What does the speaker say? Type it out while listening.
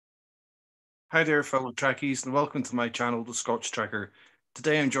Hi there, fellow Trekkies, and welcome to my channel, The Scotch Trekker.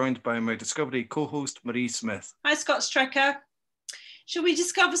 Today I'm joined by my Discovery co-host, Marie Smith. Hi, Scotch Trekker. Shall we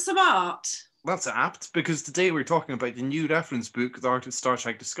discover some art? That's apt, because today we're talking about the new reference book, The Art of Star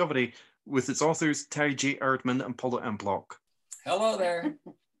Trek Discovery, with its authors Terry J. Erdmann and Paula M. Hello there.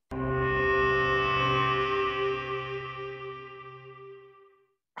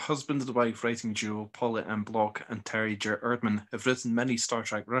 Husband and wife writing duo Paula M. and Terry J. Erdmann have written many Star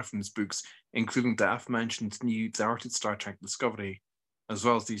Trek reference books, including the aforementioned new The Art of Star Trek Discovery. As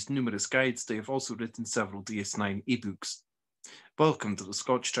well as these numerous guides, they have also written several DS9 ebooks. Welcome to the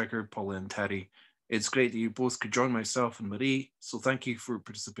Scotch Trekker, Paula and Terry. It's great that you both could join myself and Marie, so thank you for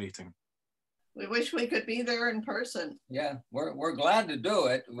participating. We wish we could be there in person. Yeah, we're glad to do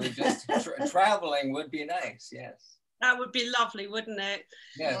it. We just traveling would be nice. Yes. That would be lovely, wouldn't it?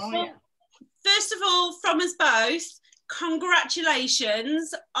 Yes. Oh, Well, yeah. first of all, from us both,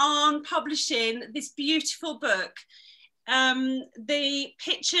 congratulations on publishing this beautiful book. The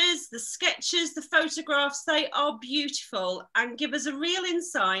pictures, the sketches, the photographs, they are beautiful and give us a real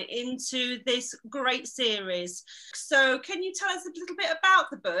insight into this great series. So can you tell us a little bit about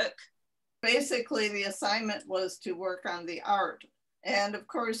the book? Basically, the assignment was to work on the art. And of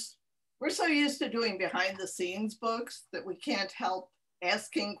course, we're so used to doing behind the scenes books that we can't help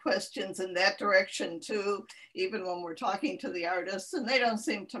asking questions in that direction too, even when we're talking to the artists, and they don't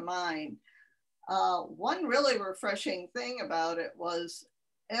seem to mind. One really refreshing thing about it was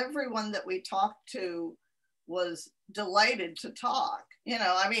everyone that we talked to was delighted to talk. You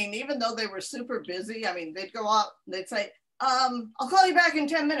know, I mean, even though they were super busy, I mean, they'd go out and they'd say, I'll call you back in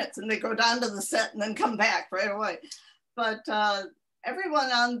 10 minutes. And they go down to the set and then come back right away. But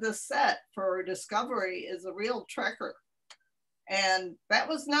everyone on the set for Discovery is a real Trekker. And that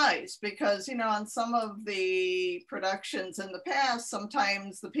was nice because, you know, on some of the productions in the past,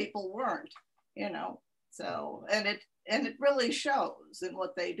 sometimes the people weren't, you know, so, and it really shows in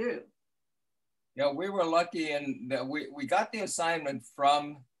what they do. Yeah, we were lucky in that we got the assignment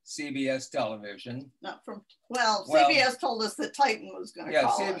from CBS television. Not from, well, CBS told us that Titan was going to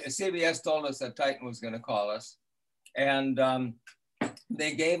call us. CBS told us that Titan was going to call us. And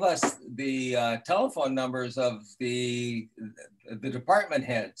they gave us the telephone numbers of the department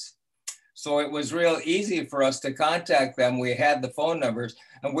heads. So it was real easy for us to contact them. We had the phone numbers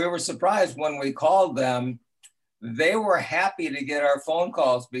and we were surprised when we called them. They were happy to get our phone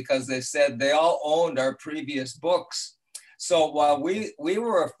calls because they said they all owned our previous books. So while we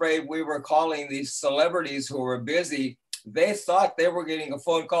were afraid we were calling these celebrities who were busy, they thought they were getting a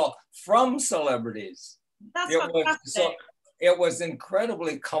phone call from celebrities. That's fantastic. It was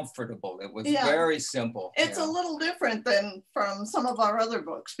incredibly comfortable. It was very simple. It's a little different than from some of our other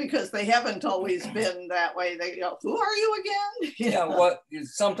books because they haven't always been that way. They go, who are you again? Yeah, well,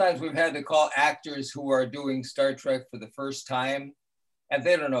 sometimes we've had to call actors who are doing Star Trek for the first time and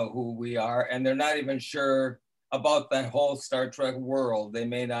they don't know who we are and they're not even sure about that whole Star Trek world. They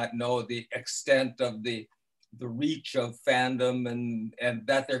may not know the extent of the reach of fandom and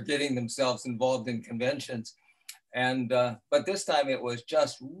that they're getting themselves involved in conventions. And but this time it was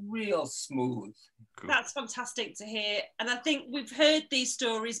just real smooth. Cool. That's fantastic to hear. And I think we've heard these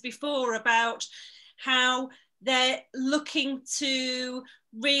stories before about how they're looking to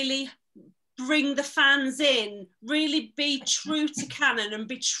really bring the fans in, really be true to canon and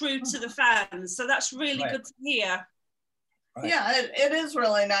be true to the fans. So that's really good to hear. Right. Yeah, it is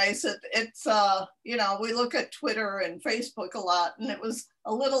really nice. It's you know, we look at Twitter and Facebook a lot, and it was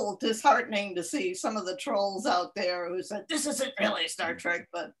a little disheartening to see some of the trolls out there who said, this isn't really Star Trek,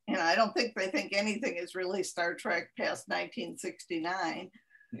 but, you know, I don't think they think anything is really Star Trek past 1969.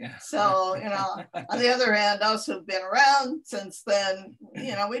 Yeah. So, you know, on the other hand, us who've been around since then,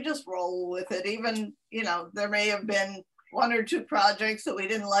 you know, we just roll with it. Even, you know, there may have been one or two projects that we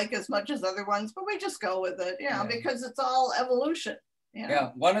didn't like as much as other ones, but we just go with it, you know, because it's all evolution. You know? Yeah,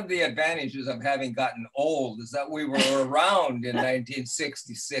 one of the advantages of having gotten old is that we were around in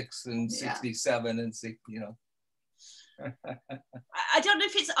 1966 and 67 and you know. I don't know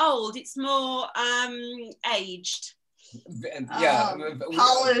if it's old, it's more aged. Yeah,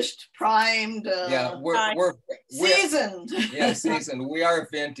 polished, primed. We're seasoned. Yeah, seasoned. We are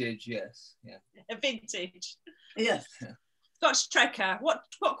vintage. Yes. Yeah. A vintage. Yes. Scotch Trekker, what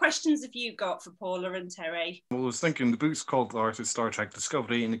questions have you got for Paula and Terry? Well, I was thinking the book's called The Art of Star Trek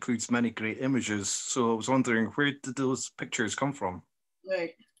Discovery and includes many great images. So I was wondering, where did those pictures come from?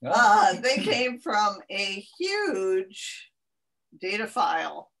 Right. They came from a huge data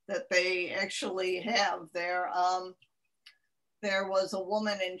file that they actually have there. There was a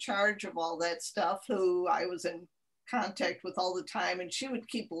woman in charge of all that stuff who I was in contact with all the time, and she would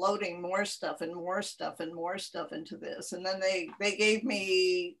keep loading more stuff and more stuff and more stuff into this. And then they gave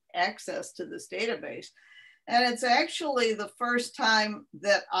me access to this database. And it's actually the first time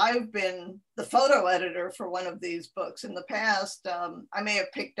that I've been the photo editor for one of these books. In the past, I may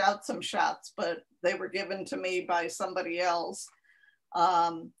have picked out some shots, but they were given to me by somebody else,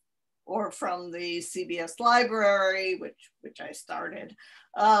 or from the CBS library, which I started,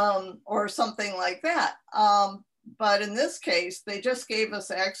 or something like that. But in this case, they just gave us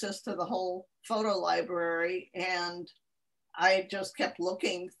access to the whole photo library, and I just kept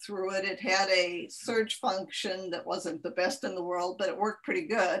looking through it. It had a search function that wasn't the best in the world, but it worked pretty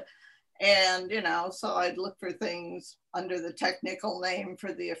good. And, so I'd look for things under the technical name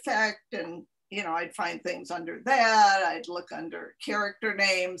for the effect, and, I'd find things under that. I'd look under character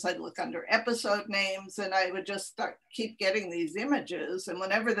names. I'd look under episode names, and I would just keep getting these images. And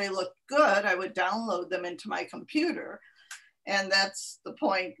whenever they looked good, I would download them into my computer. And that's the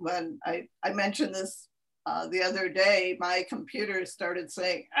point when I mentioned this the other day. My computer started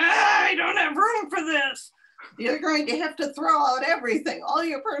saying, I don't have room for this. You're going to have to throw out everything, all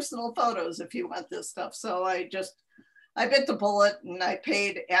your personal photos, if you want this stuff. So I bit the bullet, and I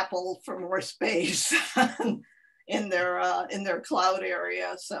paid Apple for more space in their cloud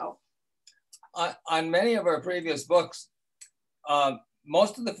area. So on many of our previous books,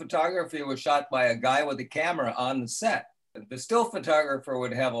 most of the photography was shot by a guy with a camera on the set. The still photographer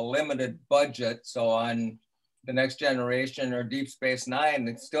would have a limited budget. So on The Next Generation or Deep Space Nine,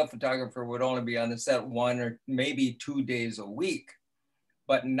 the still photographer would only be on the set 1 or maybe 2 days a week.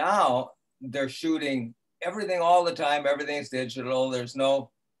 But now they're shooting everything all the time. Everything's digital. There's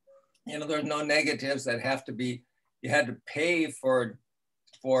no, there's no negatives that have to be, you had to pay for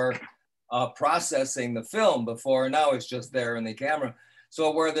processing the film before. Now it's just there in the camera.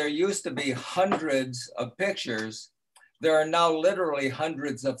 So where there used to be hundreds of pictures, there are now literally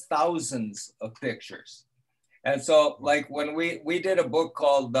hundreds of thousands of pictures. And so like when we did a book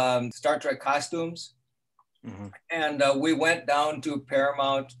called Star Trek Costumes, and we went down to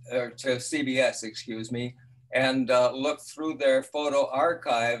Paramount, or to CBS, excuse me, and looked through their photo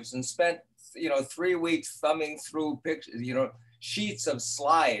archives and spent, 3 weeks thumbing through pictures, sheets of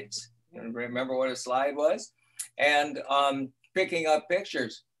slides. Remember what a slide was? And picking up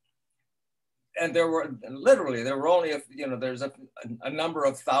pictures. And there were only, there's a number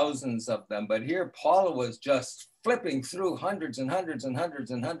of thousands of them. But here Paula was just flipping through hundreds and hundreds and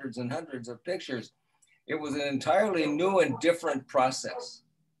hundreds and hundreds and hundreds of pictures. It was an entirely new and different process.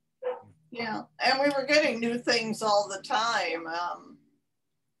 Yeah, and we were getting new things all the time.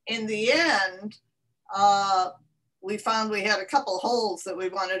 In the end, we found we had a couple holes that we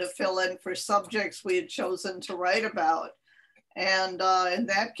wanted to fill in for subjects we had chosen to write about. And in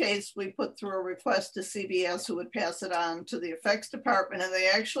that case, we put through a request to CBS, who would pass it on to the effects department. And they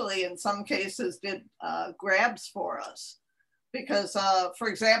actually, in some cases, did grabs for us. Because, for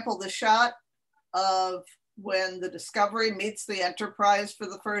example, the shot of when the Discovery meets the Enterprise for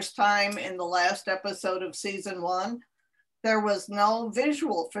the first time in the last episode of season 1, there was no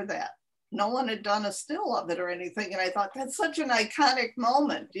visual for that. No one had done a still of it or anything. And I thought, that's such an iconic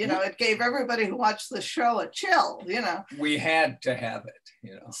moment. It gave everybody who watched the show a chill, We had to have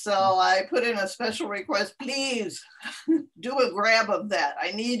it, So I put in a special request, please do a grab of that.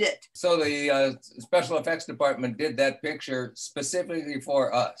 I need it. So the special effects department did that picture specifically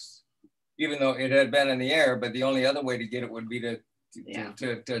for us, even though it had been in the air, but the only other way to get it would be to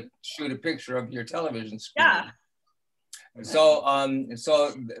shoot a picture of your television screen. Yeah. So,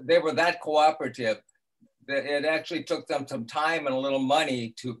 so they were that cooperative. It actually took them some time and a little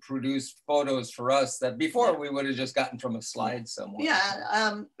money to produce photos for us that before we would have just gotten from a slide somewhere.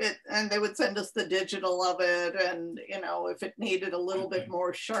 Yeah, and they would send us the digital of it, and if it needed a little bit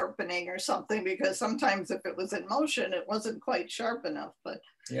more sharpening or something, because sometimes if it was in motion, it wasn't quite sharp enough. But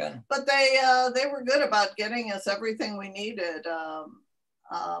yeah, but they were good about getting us everything we needed.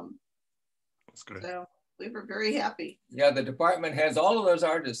 That's good. So we were very happy. Yeah, the department has all of those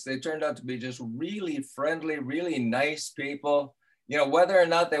artists. They turned out to be just really friendly, really nice people. Whether or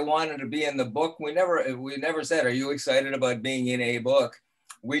not they wanted to be in the book, we never said, are you excited about being in a book?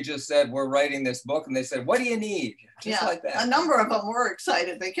 We just said, we're writing this book. And they said, what do you need? Just like that. A number of them were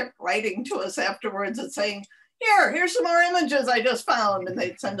excited. They kept writing to us afterwards and saying, here's some more images I just found. And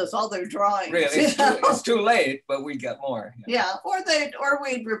they'd send us all their drawings. Really, it's too late, but we got more. Yeah, or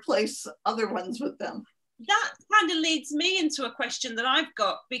we'd replace other ones with them. that kind of leads me into a question that I've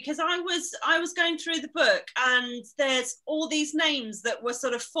got, because I was going through the book and there's all these names that were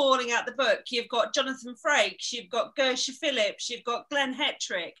sort of falling out the book. You've got Jonathan Frakes, you've got Gersha Phillips, you've got Glenn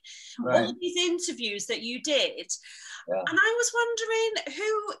Hetrick, all of these interviews that you did. Yeah. And I was wondering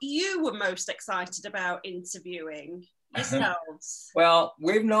who you were most excited about interviewing yourselves. Well,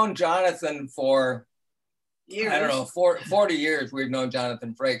 we've known Jonathan for years. I don't know, 40 years we've known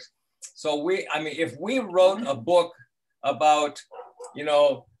Jonathan Frakes. So if we wrote a book about, you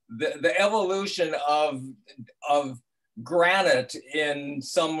know, the evolution of granite in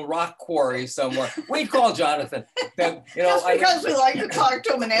some rock quarry somewhere, we'd call Jonathan. Just because we like to talk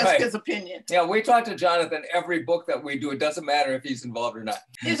to him and ask his opinion. Yeah, we talk to Jonathan every book that we do. It doesn't matter if he's involved or not.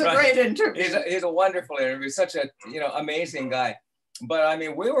 He's a great interview. He's a wonderful interview. Such a, you know, amazing guy. But I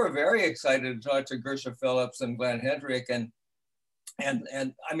mean, we were very excited to talk to Gersha Phillips and Glenn Hetrick, and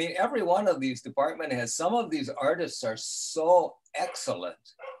I mean, every one of these department heads. Some of these artists are so excellent.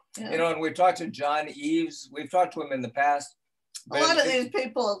 Yeah. You know, and we talked to John Eves. We've talked to him in the past. A lot of these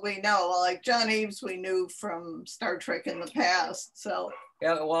people we know, like John Eves, we knew from Star Trek in the past. So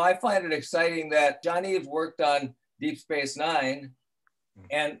yeah, well, I find it exciting that John Eves worked on Deep Space Nine,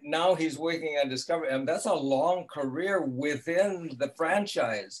 and now he's working on Discovery, and that's a long career within the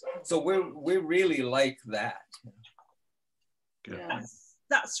franchise. So we really like that. Yeah.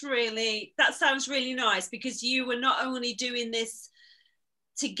 That sounds really nice, because you were not only doing this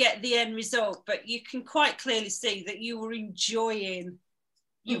to get the end result, but you can quite clearly see that you were enjoying,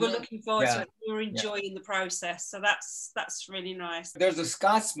 you were looking forward to it, you were enjoying the process. So that's really nice. There's a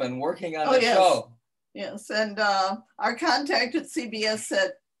Scotsman working on the show. Yes, and our contact at CBS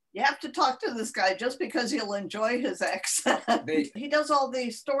said, you have to talk to this guy just because you'll enjoy his accent. He does all the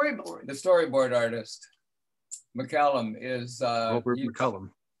storyboards. The storyboard artist, McCallum, is Robert McCallum.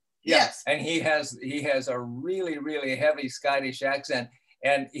 Yes, and he has a really, really heavy Scottish accent,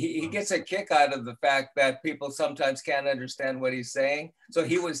 and he gets a kick out of the fact that people sometimes can't understand what he's saying. So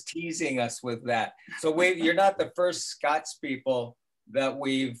he was teasing us with that. So you're not the first Scots people that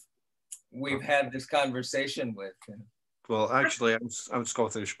we've had this conversation with. Well, actually, I'm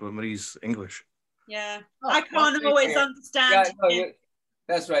Scottish, but Marie's English. Yeah, I can't always understand. Yeah,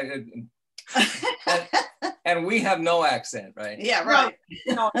 that's right. And we have no accent, right? Yeah, right.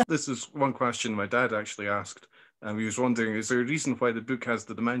 No. This is one question my dad actually asked. He was wondering, is there a reason why the book has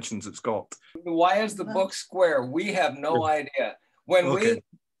the dimensions it's got? Why is the book square? We have no idea. When we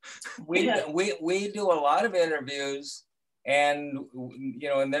do a lot of interviews, and you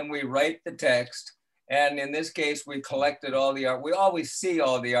know, and then we write the text. And in this case, we collected all the art. We always see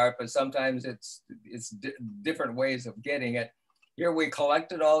all the art, but sometimes it's different ways of getting it. Here we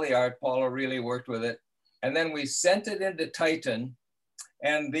collected all the art. Paula really worked with it. And then we sent it into Titan,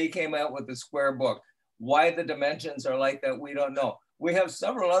 and they came out with the square book. Why the dimensions are like that, we don't know. We have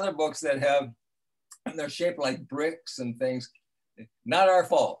several other books that they're shaped like bricks and things. Not our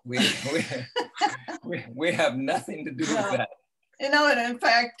fault. We have nothing to do with that. You know, and in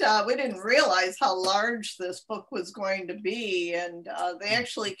fact, we didn't realize how large this book was going to be. And they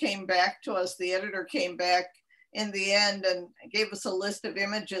actually came back to us. The editor came back in the end and gave us a list of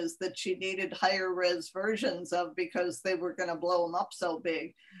images that she needed higher res versions of because they were going to blow them up so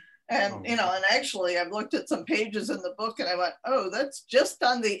big. And, you know, and actually I've looked at some pages in the book and I went, oh, that's just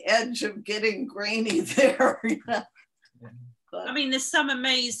on the edge of getting grainy there. But, I mean, there's some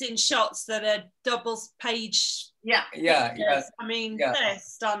amazing shots that are double page. Yeah. I mean, they're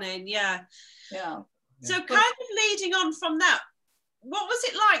stunning. Yeah. So kind of leading on from that, what was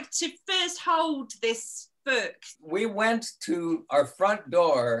it like to first hold this book? We went to our front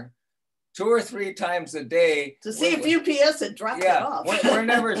door 2 or 3 times a day to see if UPS had dropped it off. We're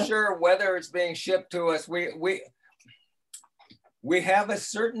never sure whether it's being shipped to us. We have a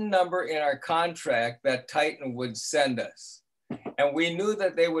certain number in our contract that Titan would send us, and we knew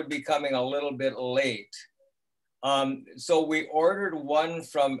that they would be coming a little bit late. So we ordered one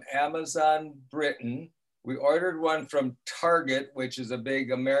from Amazon Britain. We ordered one from Target, which is a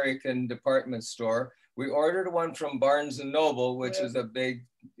big American department store. We ordered one from Barnes and Noble, which is a big,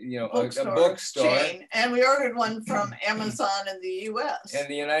 you know, a bookstore chain. And we ordered one from Amazon in the US. In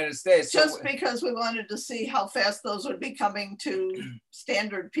the United States. Just because we wanted to see how fast those would be coming to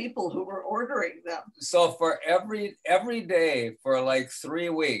standard people who were ordering them. So for every day for like 3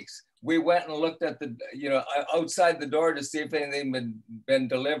 weeks, we went and looked at the, you know, outside the door to see if anything had been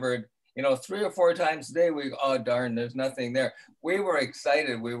delivered. You know, 3 or 4 times a day, oh darn, there's nothing there. We were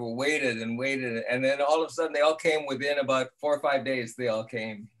excited. We were waited, and then all of a sudden they all came within about 4 or 5 days. They all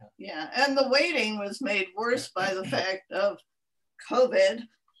came. Yeah, and the waiting was made worse by the fact of COVID.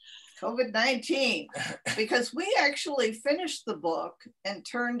 COVID-19, because we actually finished the book and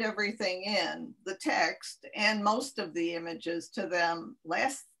turned everything in, the text and most of the images to them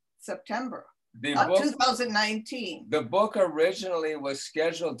last September of 2019. The book originally was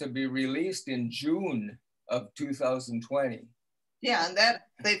scheduled to be released in June of 2020. Yeah, and that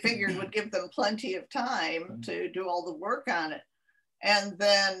they figured would give them plenty of time to do all the work on it. And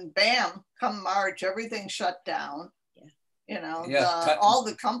then bam, come March, everything shut down. You know, all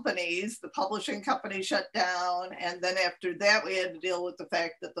the companies, the publishing company shut down. And then after that, we had to deal with the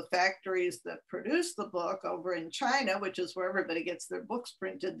fact that the factories that produce the book over in China, which is where everybody gets their books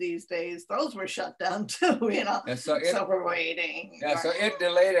printed these days, those were shut down too, you know. So we're waiting. Yeah, so it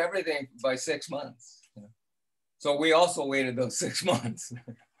delayed everything by 6 months. So we also waited those 6 months.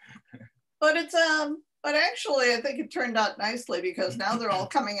 But it's but actually I think it turned out nicely, because now they're all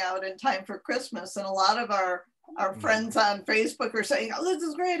coming out in time for Christmas, and a lot of our friends on Facebook are saying, oh, this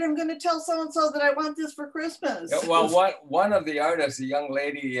is great, I'm going to tell so-and-so that I want this for Christmas. Yeah, well, one of the artists, a young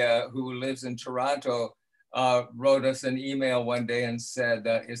lady who lives in Toronto, wrote us an email one day and said,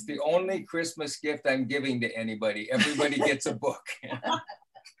 it's the only Christmas gift I'm giving to anybody. Everybody gets a book.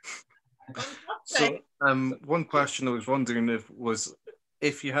 So one question I was wondering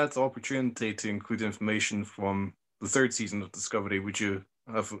if you had the opportunity to include information from the 3rd season of Discovery, would you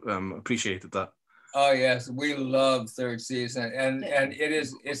have appreciated that? Oh yes, we love 3rd season, and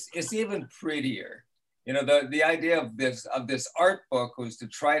it's even prettier. You know, the idea of this art book was to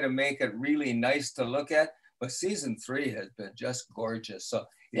try to make it really nice to look at, but season 3 has been just gorgeous. So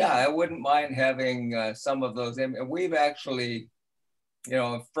yeah, I wouldn't mind having some of those. And we've actually, you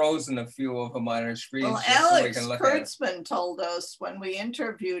know, frozen a few of them on our screens. Well, Alex Kurtzman told us when we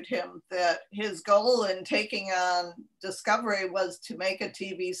interviewed him that his goal in taking on Discovery was to make a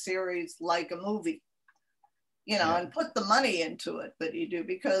TV series like a movie, you know, and put the money into it that you do,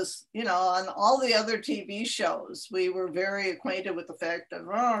 because, you know, on all the other TV shows, we were very acquainted with the fact of,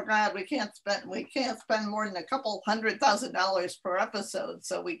 oh God, we can't spend more than a couple $100,000 per episode,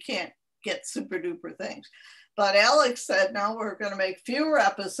 so we can't get super duper things. But Alex said, no, we're going to make fewer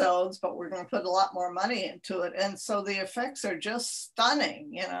episodes, but we're going to put a lot more money into it. And so the effects are just stunning,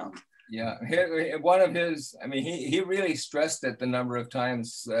 you know. Yeah, one of his, I mean, he really stressed it the number of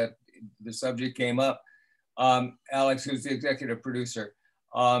times that the subject came up. Alex, who's the executive producer,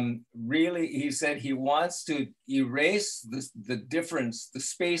 really, he said he wants to erase the difference, the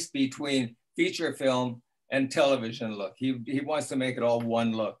space between feature film and television look. He wants to make it all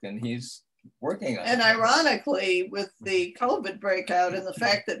one look, and he's working on it. And ironically, with the COVID breakout and the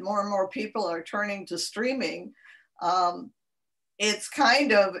fact that more and more people are turning to streaming,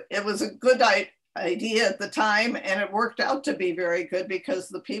 it was a good idea at the time, and it worked out to be very good, because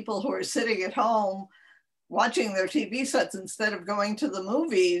the people who are sitting at home watching their TV sets instead of going to the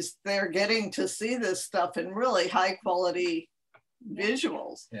movies, they're getting to see this stuff in really high quality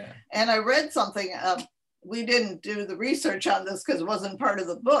visuals. Yeah. And I read something, we didn't do the research on this because it wasn't part of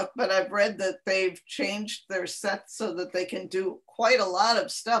the book, but I've read that they've changed their sets so that they can do quite a lot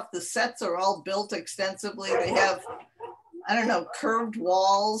of stuff. The sets are all built extensively. They have, I don't know, curved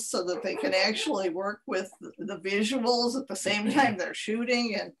walls so that they can actually work with the visuals at the same time they're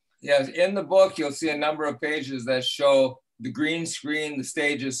shooting. And yes, in the book, you'll see a number of pages that show the green screen, the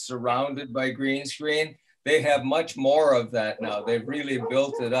stage is surrounded by green screen. They have much more of that now. They've really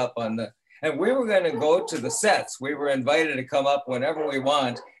built it up on the, and we were going to go to the sets. We were invited to come up whenever we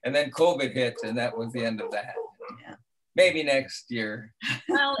want, and then COVID hit, and that was the end of that. Yeah. Maybe next year.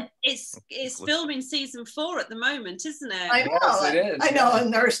 Well, it's filming season 4 at the moment, isn't it? I know, yes, it is. I know,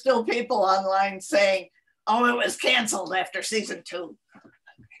 and there are still people online saying, oh, it was canceled after season 2.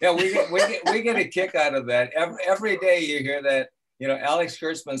 Yeah, we get a kick out of that. Every day you hear that, you know, Alex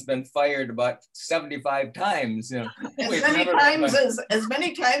Kurtzman's been fired about 75 times. You know, as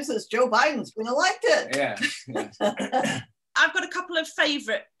many times as Joe Biden's been elected. Yeah. I've got a couple of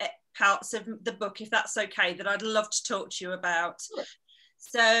favorite parts of the book, if that's okay, that I'd love to talk to you about. Sure.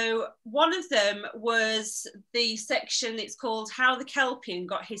 So one of them was the section, it's called How the Kelpian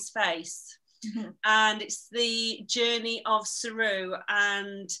Got His Face. Mm-hmm. And it's the journey of Saru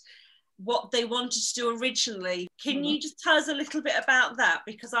and what they wanted to do originally. Can you just tell us a little bit about that?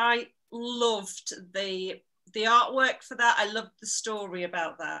 Because I loved the artwork for that. I loved the story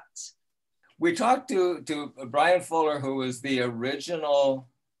about that. We talked to Brian Fuller, who was the original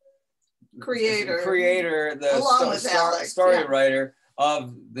creator, the story writer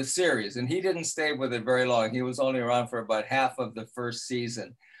of the series. And he didn't stay with it very long. He was only around for about half of the first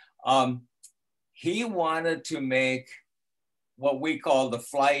season. He wanted to make what we call the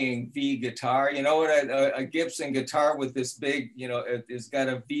flying V guitar. You know what, a Gibson guitar with this big, you know, it's got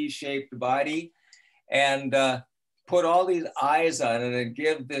a V-shaped body, and put all these eyes on it and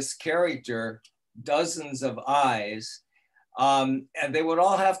give this character dozens of eyes. And they would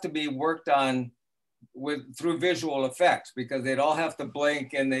all have to be worked on through visual effects, because they'd all have to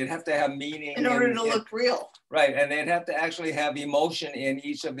blink and they'd have to have meaning in order to look real. Right, and they'd have to actually have emotion in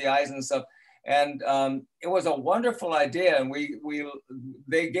each of the eyes and stuff. And it was a wonderful idea, and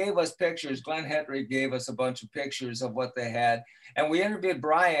they gave us pictures. Glenn Hetry gave us a bunch of pictures of what they had, and we interviewed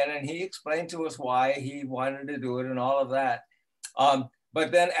Brian, and he explained to us why he wanted to do it and all of that.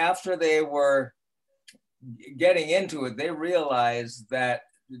 But then after they were getting into it, they realized that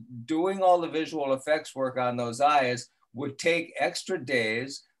doing all the visual effects work on those eyes would take extra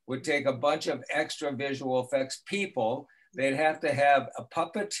days, would take a bunch of extra visual effects people. They'd have to have a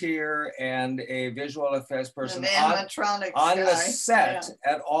puppeteer and a visual effects person on the set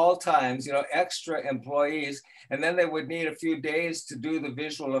at all times, you know, extra employees. And then they would need a few days to do the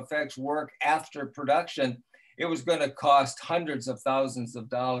visual effects work after production. It was going to cost hundreds of thousands of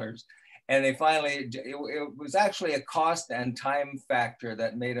dollars. And they finally, it was actually a cost and time factor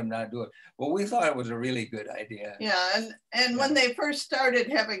that made them not do it. But we thought it was a really good idea. Yeah, and when they first started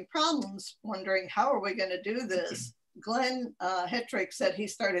having problems, wondering how are we going to do this, Glenn Hettrick said he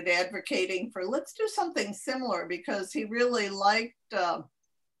started advocating for, let's do something similar, because he really liked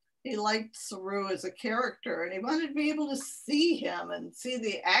Saru as a character, and he wanted to be able to see him and see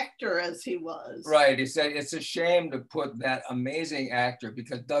the actor as he was. Right. He said it's a shame to put that amazing actor,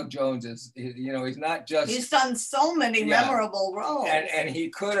 because Doug Jones is, you know, he's not just. He's done so many memorable roles. And he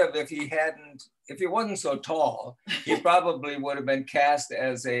could have, if he wasn't so tall, he probably would have been cast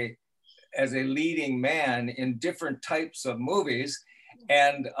as a leading man in different types of movies.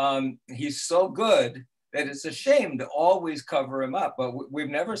 And he's so good that it's a shame to always cover him up, but we've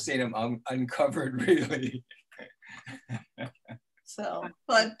never seen him uncovered, really. So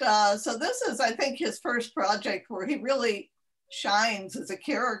this is, I think, his first project where he really shines as a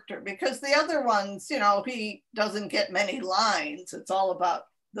character, because the other ones, you know, he doesn't get many lines. It's all about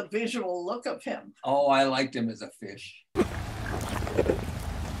the visual look of him. Oh, I liked him as a fish.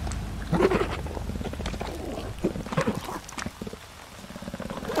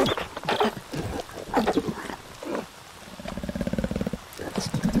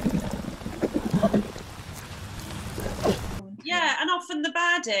 Yeah, and often the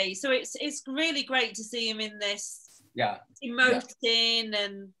baddie. So it's really great to see him in this. Yeah. Emoting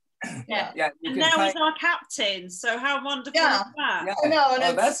and yeah. And now he's our captain. So how wonderful is that? Yeah. I know,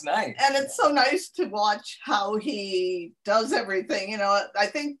 and that's nice. And it's so nice to watch how he does everything. You know, I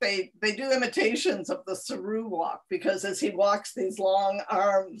think they do imitations of the Saru walk, because as he walks, these long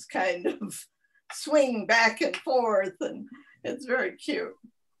arms kind of swing back and forth, and it's very cute.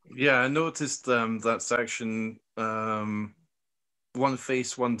 Yeah, I noticed that section, One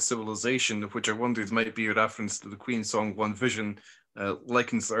Face, One Civilization, which I wondered might be a reference to the Queen song One Vision,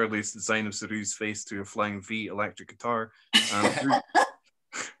 likens the earliest design of Saru's face to a flying V electric guitar.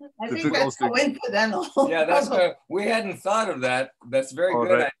 I think that's coincidental. Yeah, that's good. We hadn't thought of that. That's very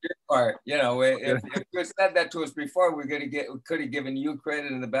good on your part. You know, if you had said that to us before, we could have given you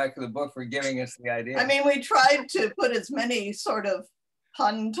credit in the back of the book for giving us the idea. I mean, we tried to put as many sort of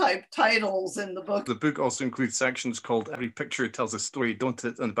pun type titles in the book. The book also includes sections called Every Picture Tells a Story, Don't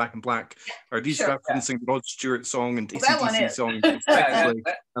It, and Back in Black. Are these referencing Rod Stewart song and AC/DC song?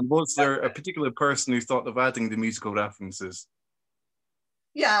 And was there a particular person who thought of adding the musical references?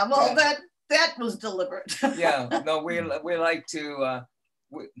 Yeah, well, that was deliberate. Yeah, no, we like to,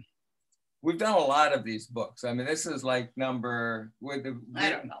 we've done a lot of these books. I mean, this is like number, I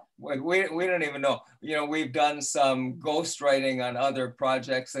don't know. We don't even know. You know, we've done some ghostwriting on other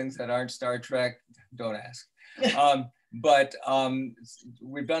projects, things that aren't Star Trek. Don't ask. But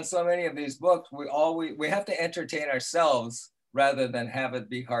we've done so many of these books. We have to entertain ourselves rather than have it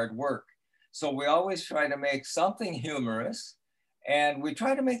be hard work. So we always try to make something humorous, and we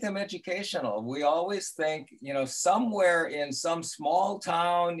try to make them educational. We always think, you know, somewhere in some small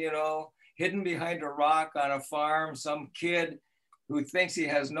town, you know, hidden behind a rock on a farm, some kid who thinks he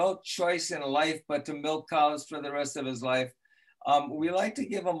has no choice in life but to milk cows for the rest of his life. We like to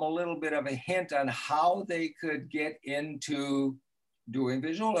give them a little bit of a hint on how they could get into doing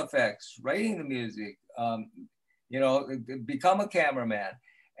visual effects, writing the music, you know, become a cameraman.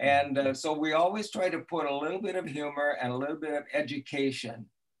 And so we always try to put a little bit of humor and a little bit of education.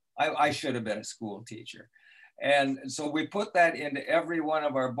 I should have been a school teacher. And so we put that into every one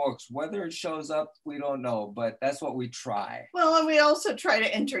of our books. Whether it shows up, we don't know, but that's what we try. Well, and we also try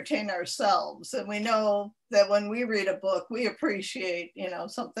to entertain ourselves. And we know that when we read a book, we appreciate, you know,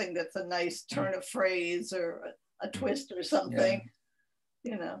 something that's a nice turn of phrase or a twist or something,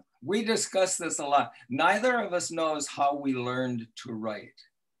 you know. We discuss this a lot. Neither of us knows how we learned to write.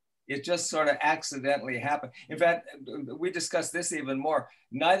 It just sort of accidentally happened. In fact, we discussed this even more.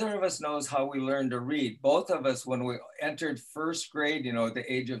 Neither of us knows how we learned to read. Both of us, when we entered first grade, you know, at the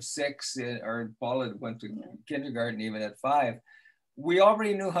age of 6, or Paula went to kindergarten even at 5, we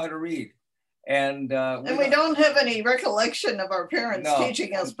already knew how to read. And we don't have any recollection of our parents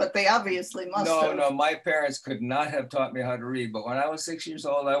teaching us, but they obviously must have. No, my parents could not have taught me how to read. But when I was 6 years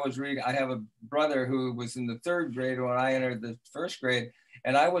old, I was reading. I have a brother who was in the 3rd grade when I entered the 1st grade.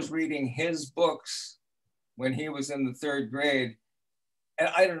 And I was reading his books when he was in the 3rd grade. And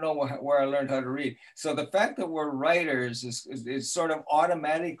I don't know where I learned how to read. So the fact that we're writers is sort of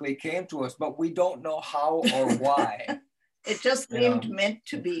automatically came to us, but we don't know how or why. It just seemed meant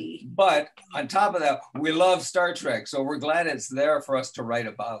to be. But on top of that, we love Star Trek. So we're glad it's there for us to write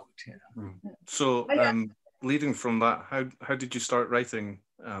about. You know? So leading from that, how did you start writing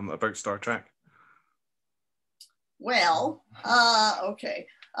about Star Trek? Well, okay.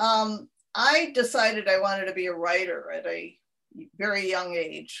 I decided I wanted to be a writer at a very young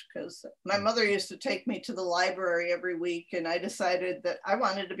age because my mother used to take me to the library every week, and I decided that I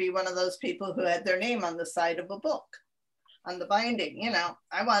wanted to be one of those people who had their name on the side of a book, on the binding. You know,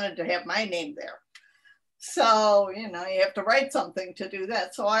 I wanted to have my name there. So, you know, you have to write something to do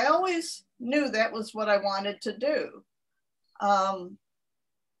that. So I always knew that was what I wanted to do.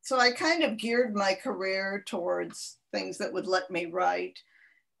 So I kind of geared my career towards things that would let me write.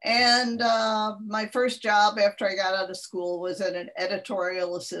 And my first job after I got out of school was as an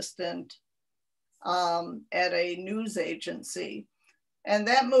editorial assistant at a news agency. And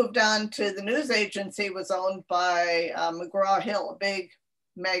that moved on to the news agency was owned by McGraw-Hill, a big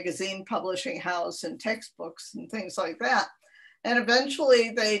magazine publishing house and textbooks and things like that. And eventually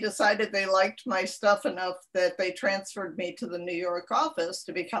they decided they liked my stuff enough that they transferred me to the New York office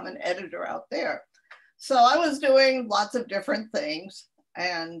to become an editor out there. So I was doing lots of different things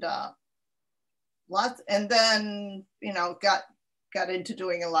and then, you know, got into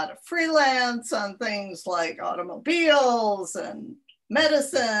doing a lot of freelance on things like automobiles and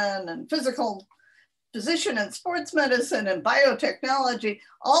medicine and physical physician and sports medicine and biotechnology,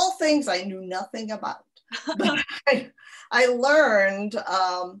 all things I knew nothing about. But I learned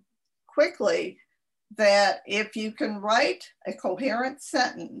quickly that if you can write a coherent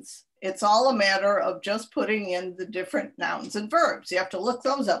sentence, it's all a matter of just putting in the different nouns and verbs. You have to look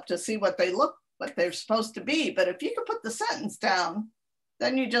those up to see what they're supposed to be. But if you can put the sentence down,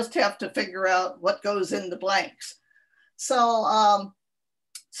 then you just have to figure out what goes in the blanks. So,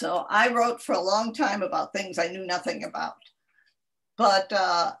 so I wrote for a long time about things I knew nothing about. But,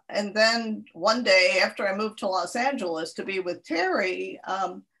 and then one day after I moved to Los Angeles to be with Terry,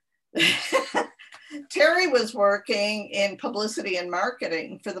 Terry was working in publicity and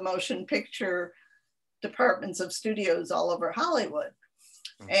marketing for the motion picture departments of studios all over Hollywood.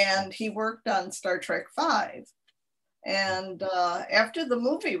 And he worked on Star Trek V. And after the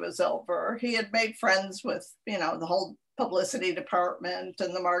movie was over, he had made friends with, you know, the whole publicity department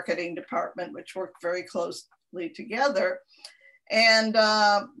and the marketing department, which worked very closely together. And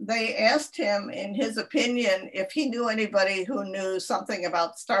they asked him, in his opinion, if he knew anybody who knew something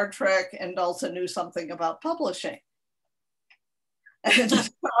about Star Trek and also knew something about publishing.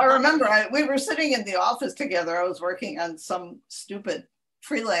 And I remember we were sitting in the office together. I was working on some stupid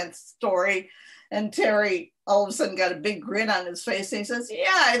freelance story. And Terry all of a sudden got a big grin on his face. And he says,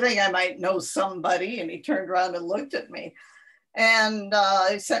 yeah, I think I might know somebody. And he turned around and looked at me. And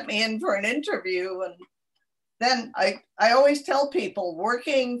he sent me in for an interview. And then I always tell people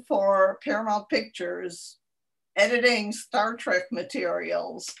working for Paramount Pictures, editing Star Trek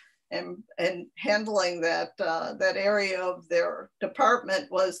materials and handling that area of their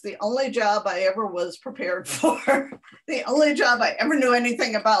department was the only job I ever was prepared for. The only job I ever knew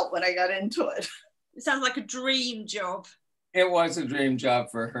anything about when I got into it. It sounds like a dream job. It was a dream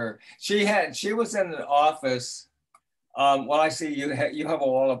job for her. She was in an office. Well, I see you have a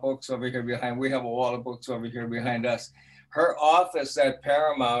wall of books over here behind. We have a wall of books over here behind us. Her office at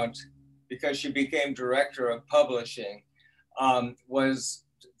Paramount, because she became director of publishing, was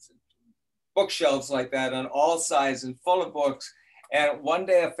bookshelves like that on all sides and full of books. And one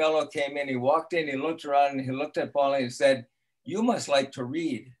day a fellow came in, he walked in, he looked around and he looked at Paula and he said, "You must like to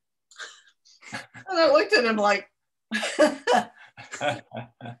read." And I looked at him like, It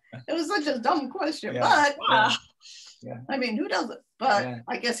was such a dumb question, Yeah. but Yeah. I mean, who does it? But Yeah.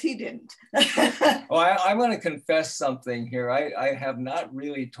 I guess he didn't. Well, I'm going to confess something here. I have not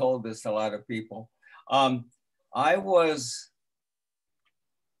really told this to a lot of people. I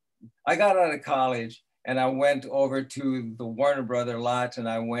got out of college and I went over to the Warner Brother lot, and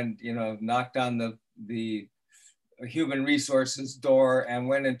I went, knocked on the human resources door and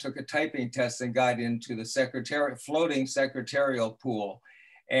went and took a typing test and got into the floating secretarial pool.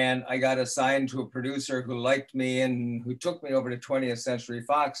 And I got assigned to a producer who liked me and who took me over to 20th Century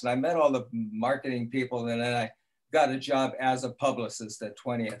Fox. And I met all the marketing people, and then I got a job as a publicist at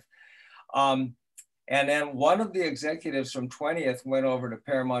 20th. And then one of the executives from 20th went over to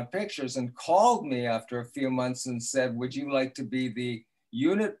Paramount Pictures and called me after a few months and said, would you like to be the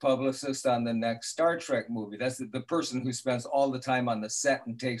unit publicist on the next Star Trek movie? That's the person who spends all the time on the set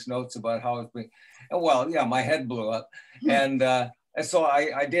and takes notes about how it's being. And well, yeah, my head blew up. And so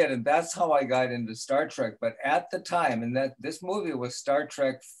I did, and that's how I got into Star Trek. But at the time, and that this movie was Star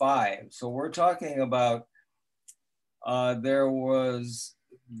Trek V. So we're talking about, there was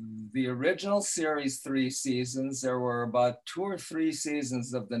the original series 3 seasons. There were about 2 or 3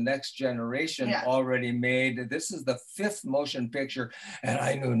 seasons of the Next Generation already made. This is the 5th motion picture, and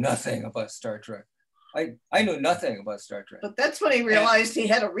I knew nothing about Star Trek. I knew nothing about Star Trek. But that's when he realized he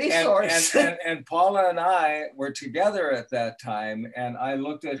had a resource. And Paula and I were together at that time, and I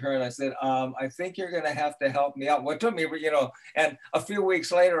looked at her and I said, I think you're going to have to help me out. What took me, and a few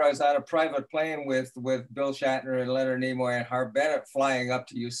weeks later, I was on a private plane with Bill Shatner and Leonard Nimoy and Harv Bennett flying up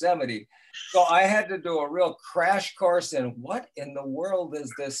to Yosemite. So I had to do a real crash course in what in the world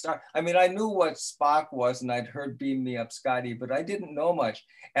is this Star? I mean, I knew what Spock was, and I'd heard Beam Me Up, Scotty, but I didn't know much.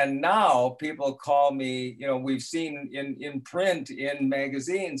 And now people call me, we've seen in print, in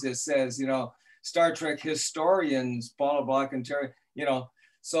magazines, it says, Star Trek historians, Paula Block and Terry,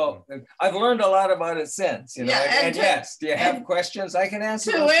 so I've learned a lot about it since, and yes, do you have questions? I can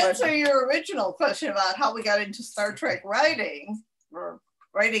answer to answer your original question about how we got into Star Trek writing, or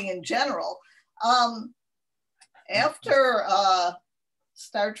writing in general, after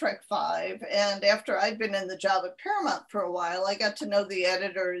Star Trek V, and after I'd been in the job at Paramount for a while, I got to know the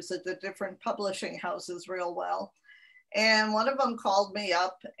editors at the different publishing houses real well. And one of them called me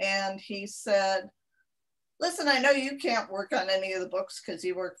up and he said, listen, I know you can't work on any of the books because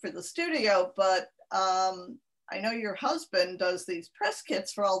you work for the studio, but I know your husband does these press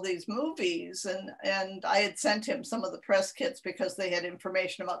kits for all these movies. And I had sent him some of the press kits because they had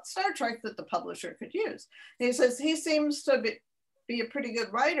information about Star Trek that the publisher could use. And he says, he seems to be a pretty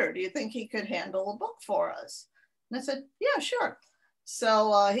good writer. Do you think he could handle a book for us? And I said, yeah, sure.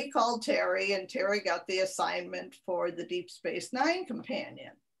 So he called Terry, and Terry got the assignment for the Deep Space Nine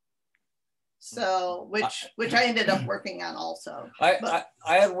companion. So, which I ended up working on also. I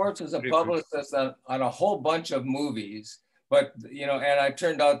had worked as a publicist on a whole bunch of movies, but and I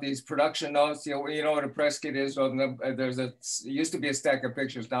turned out these production notes. You know what a press kit is. It used to be a stack of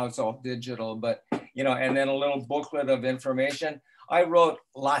pictures. Now it's all digital, but and then a little booklet of information. I wrote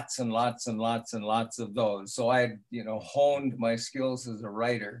lots and lots and lots and lots of those. So I honed my skills as a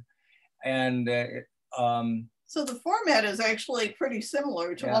writer, and so the format is actually pretty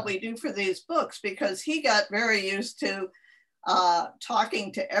similar to what we do for these books, because he got very used to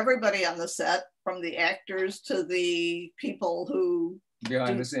talking to everybody on the set, from the actors to the people who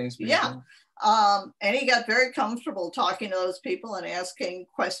behind the scenes people. Yeah. And he got very comfortable talking to those people and asking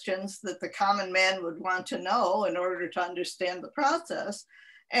questions that the common man would want to know in order to understand the process.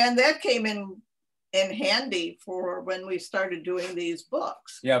 And that came in handy for when we started doing these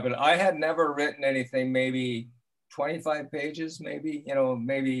books. Yeah, but I had never written anything, maybe 25 pages, maybe,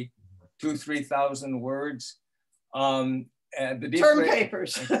 maybe 2,000-3,000 words. And the term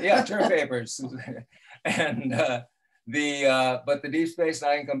papers. Yeah, term papers. And but the Deep Space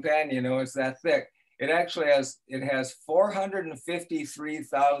Nine companion, it's that thick. It actually has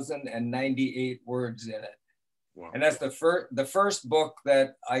 453,098 words in it. Wow. And that's the first book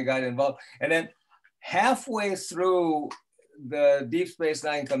that I got involved. And then halfway through the Deep Space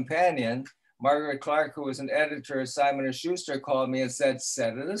Nine companion, Margaret Clark, who was an editor at Simon & Schuster, called me and said,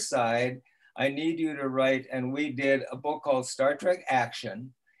 set it aside. I need you to write. And we did a book called Star Trek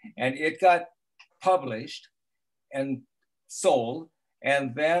Action, and it got published and sold.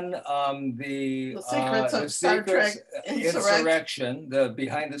 And then the Secrets of Star Trek Insurrection, the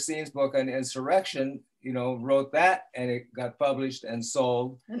behind the scenes book on Insurrection, wrote that, and it got published and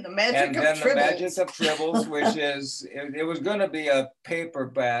sold. And the Magic of Tribbles. The Magic of Tribbles, which is, it was going to be a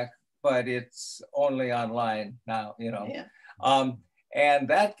paperback, but it's only online now, Yeah. And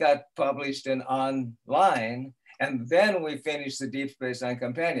that got published in online. And then we finished the Deep Space Nine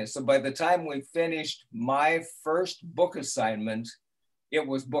Companion. So by the time we finished my first book assignment, it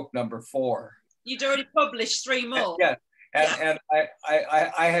was book number 4. You'd already published 3 more. Yeah. And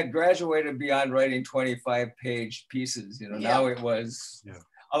I had graduated beyond writing 25-page pieces. You know, now it was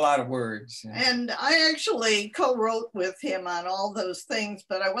a lot of words. And I actually co-wrote with him on all those things,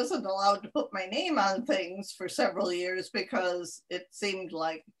 but I wasn't allowed to put my name on things for several years because it seemed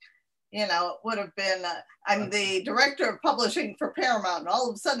like, you know, it would have been, I'm the director of publishing for Paramount, and all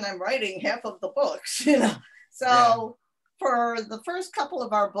of a sudden I'm writing half of the books, you know. So for the first couple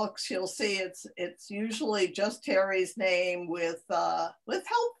of our books, you'll see it's usually just Terry's name with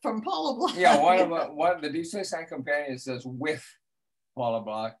help from Paula Block. Yeah, one of the Deep Space Nine Companion says with Paula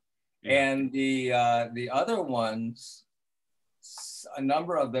Block, and the other ones, a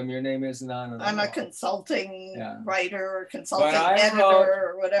number of them, your name isn't on it. I'm a consulting writer or consulting editor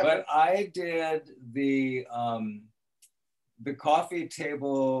or whatever. But I did the coffee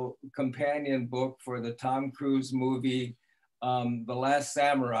table companion book for the Tom Cruise movie, The Last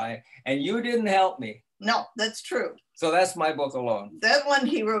Samurai, and you didn't help me. No, that's true. So that's my book alone. That one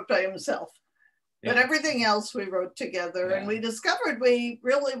he wrote by himself. But everything else we wrote together, and we discovered we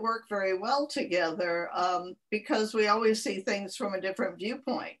really work very well together because we always see things from a different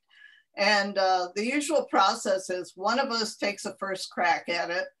viewpoint. And the usual process is one of us takes a first crack at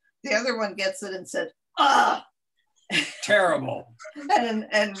it, the other one gets it and said, ah! Terrible. and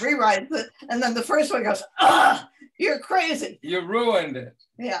rewrites it. And then the first one goes, ah, you're crazy. You ruined it.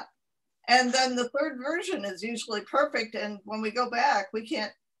 Yeah. And then the third version is usually perfect. And when we go back, we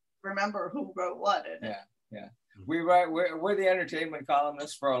can't remember who wrote what. We're the entertainment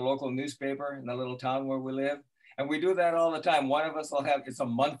columnists for our local newspaper in the little town where we live, and we do that all the time. One of us will have, it's a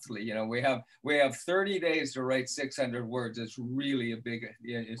monthly, you know, we have 30 days to write 600 words. It's really a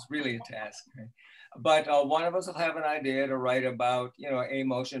task, right? But one of us will have an idea to write about, you know, a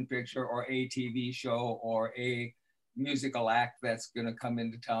motion picture or a TV show or a musical act that's going to come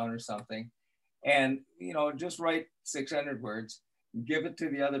into town or something, and, you know, just write 600 words, give it to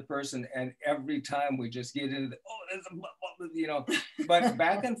the other person, and every time we just get into you know, but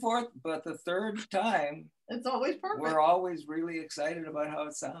back and forth. But the third time, it's always perfect. We're always really excited about how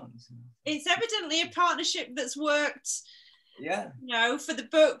it sounds. It's evidently a partnership that's worked, you know, for the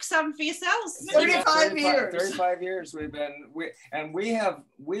books and for yourselves. 35 years. 35 years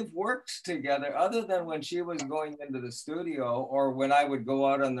we've worked together, other than when she was going into the studio or when I would go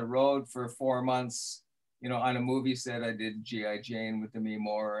out on the road for 4 months. You know, on a movie set, I did G.I. Jane with Demi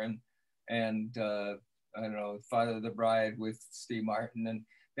Moore and I don't know, Father of the Bride with Steve Martin, and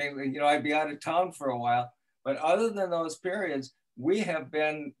they, you know, I'd be out of town for a while. But other than those periods, we have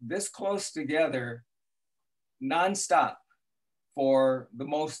been this close together nonstop for the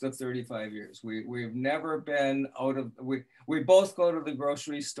most of 35 years. We've never been out of, we both go to the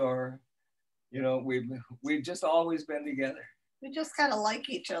grocery store. You know, we've just always been together. We just kind of like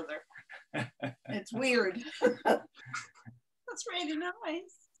each other. It's weird. That's really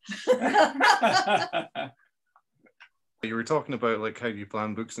nice. You were talking about like how you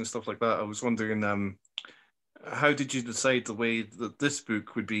plan books and stuff like that. I was wondering, how did you decide the way that this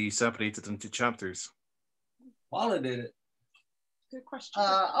book would be separated into chapters? Paula did it. Good question.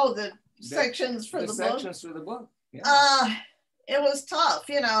 The sections for the book. Sections for the book. Yeah. It was tough,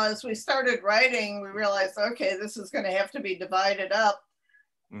 you know. As we started writing, we realized, okay, this is going to have to be divided up.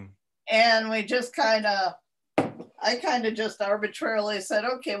 And we just I kind of just arbitrarily said,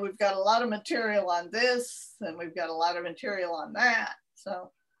 okay, we've got a lot of material on this and we've got a lot of material on that.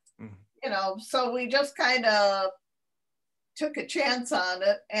 So, you know, so we just kind of took a chance on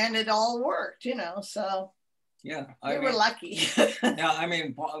it and it all worked, you know, so yeah, we were lucky. Yeah, I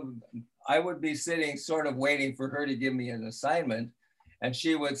mean, I would be sitting sort of waiting for her to give me an assignment, and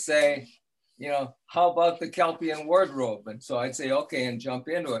she would say, you know, how about the Kelpian wardrobe? And so I'd say, okay, and jump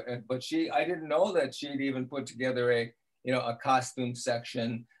into it. But I didn't know that she'd even put together a costume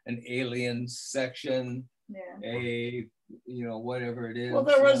section, an aliens section, a, you know, whatever it is. Well,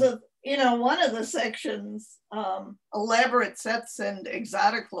 there was one of the sections, elaborate sets and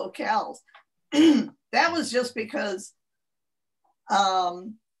exotic locales. That was just because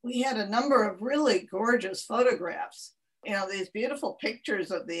we had a number of really gorgeous photographs. You know, these beautiful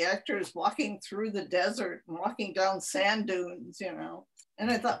pictures of the actors walking through the desert and walking down sand dunes, you know. And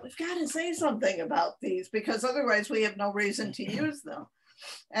I thought, we've got to say something about these because otherwise we have no reason to use them.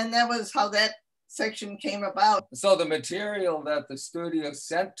 And that was how that section came about. So the material that the studio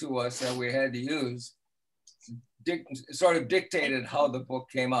sent to us that we had to use sort of dictated how the book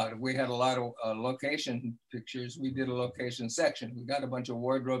came out. We had a lot of location pictures. We did a location section. We got a bunch of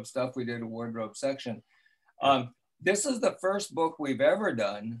wardrobe stuff. We did a wardrobe section. This is the first book we've ever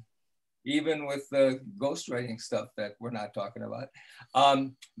done, even with the ghostwriting stuff that we're not talking about,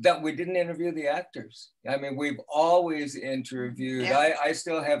 that we didn't interview the actors. I mean, we've always interviewed. Yeah. I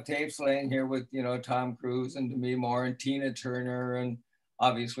still have tapes laying here with, you know, Tom Cruise and Demi Moore and Tina Turner and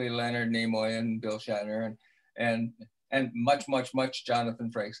obviously Leonard Nimoy and Bill Shatner and much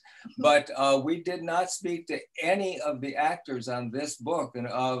Jonathan Frakes. But we did not speak to any of the actors on this book. And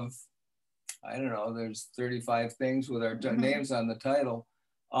of, I don't know, there's 35 things with our names on the title.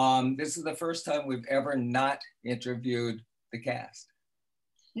 This is the first time we've ever not interviewed the cast.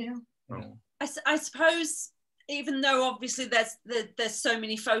 Yeah. You know? I suppose, even though obviously there's so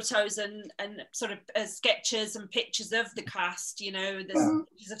many photos and sort of sketches and pictures of the cast, you know, there's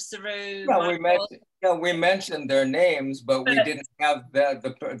pictures of Saru. Yeah, we mentioned their names, but we didn't have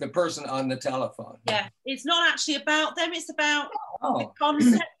the person on the telephone. Yeah, it's not actually about them, it's about the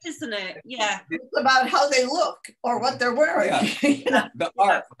concept, isn't it? Yeah. It's about how they look or what they're wearing. Yeah. The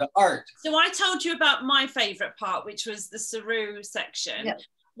art. So I told you about my favorite part, which was the Saru section. Yeah.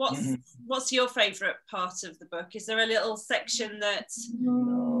 What's your favorite part of the book? Is there a little section that that's a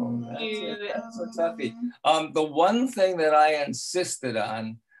toughie. The one thing that I insisted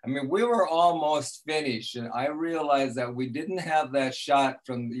on, I mean, we were almost finished, and I realized that we didn't have that shot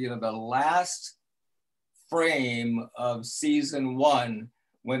from, you know, the last frame of season 1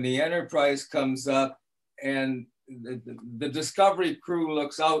 when the Enterprise comes up and the Discovery crew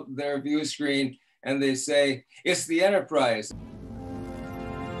looks out their view screen and they say, "It's the Enterprise."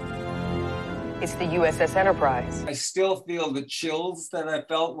 It's the USS Enterprise. I still feel the chills that I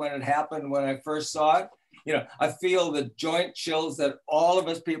felt when it happened when I first saw it. You know, I feel the joint chills that all of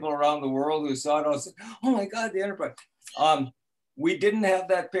us people around the world who saw it, I was like, "Oh my God, the Enterprise." We didn't have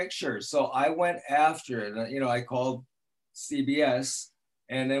that picture. So I went after it. You know, I called CBS,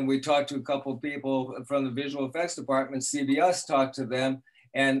 and then we talked to a couple of people from the visual effects department. CBS talked to them,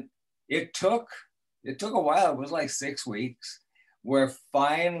 and it took a while. It was like 6 weeks. Where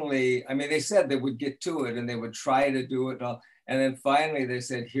finally, I mean, they said they would get to it and they would try to do it all. And then finally they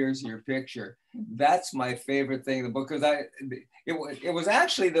said, "Here's your picture." That's my favorite thing in the book, because it was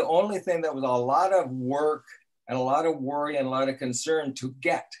actually the only thing that was a lot of work and a lot of worry and a lot of concern to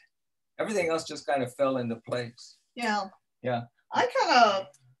get. Everything else just kind of fell into place. Yeah. Yeah. I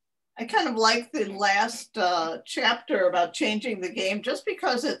kind of like the last chapter about changing the game, just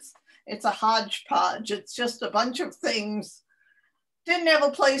because it's a hodgepodge. It's just a bunch of things. Didn't have a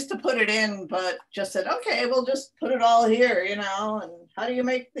place to put it in, but just said, okay, we'll just put it all here, you know, and how do you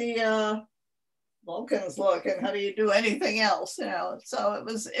make the Vulcans look, and how do you do anything else, you know? So it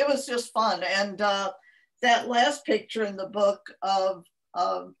was just fun. And that last picture in the book of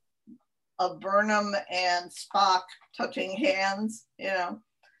Burnham and Spock touching hands, you know,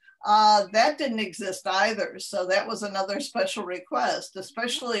 that didn't exist either. So that was another special request,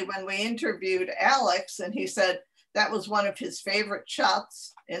 especially when we interviewed Alex, and he said, that was one of his favorite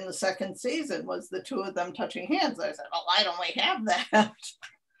shots in the second season, was the two of them touching hands. I said, "Oh, why don't we have that?"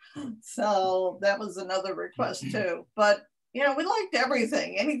 So that was another request too. But, you know, we liked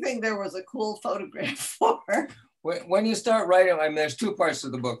everything. Anything there was a cool photograph for. When you start writing, I mean, there's two parts to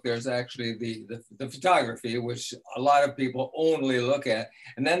the book. There's actually the photography, which a lot of people only look at.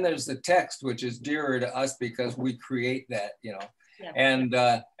 And then there's the text, which is dearer to us because we create that, you know.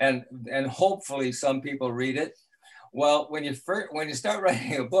 Yeah. And hopefully some people read it. Well, when you start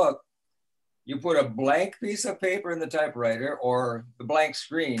writing a book, you put a blank piece of paper in the typewriter, or the blank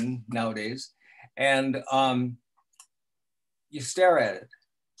screen nowadays, and you stare at it,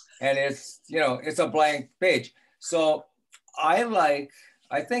 and it's, you know, it's a blank page. So I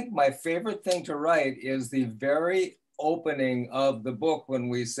think my favorite thing to write is the very opening of the book, when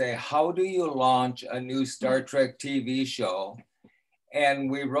we say, "How do you launch a new Star Trek TV show?"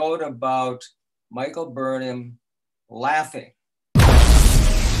 And we wrote about Michael Burnham laughing.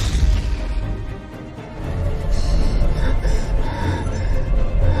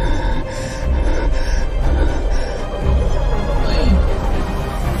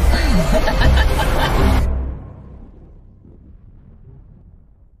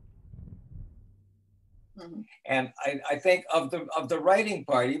 And I think of the writing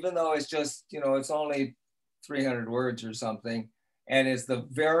part, even though it's just, you know, it's only 300 words or something, and it's the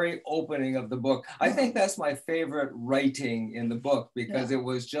very opening of the book. I think that's my favorite writing in the book, because it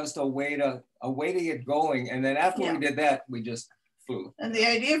was just a way to get going. And then after we did that, we just flew. And the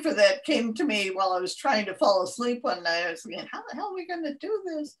idea for that came to me while I was trying to fall asleep one night. I was thinking, how the hell are we going to do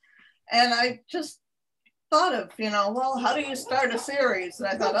this? And I just thought of, you know, well, how do you start a series? And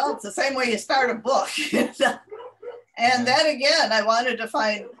I thought, oh, it's the same way you start a book. And that again, I wanted to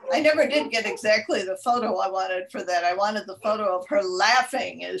find, I never did get exactly the photo I wanted for that. I wanted the photo of her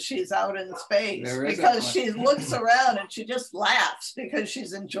laughing as she's out in space, because she looks around and she just laughs because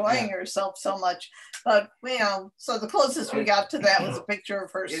she's enjoying herself so much. But, you know, so the closest we got to that was a picture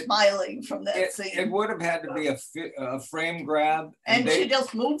of her smiling from that scene. It would have had to be a frame grab. And she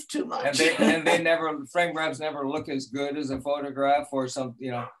just moved too much. And they never, frame grabs never look as good as a photograph or something,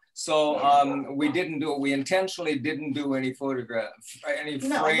 you know. So we didn't do it. We intentionally didn't do any frame grabs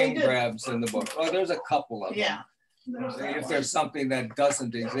in the book. Oh, there's a couple of them. If there's something that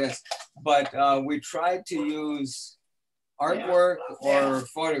doesn't exist. But we tried to use artwork or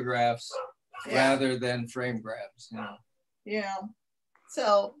photographs rather than frame grabs. You know? Yeah.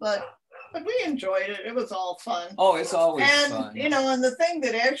 So, but we enjoyed it. It was all fun. Oh, it's always fun. And, you know, and the thing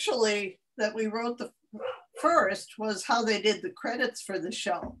that we wrote the first was how they did the credits for the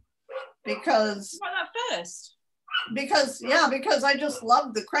show, because because I just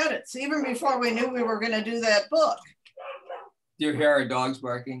loved the credits even before we knew we were going to do that book. Do you hear our dogs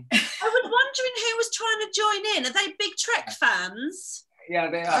barking? I was wondering who was trying to join in. Are they big Trek fans?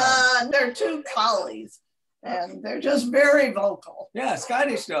 Yeah, they are. They're two collies and they're just very vocal. Yeah,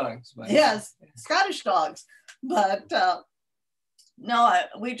 Scottish dogs. Yes, Scottish dogs. But no,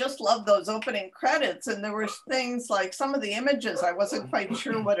 we just loved those opening credits. And there were things like some of the images, I wasn't quite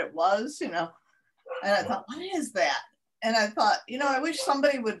sure what it was, you know. And I thought, what is that? And I thought, you know, I wish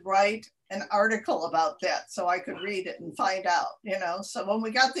somebody would write an article about that so I could read it and find out, you know. So when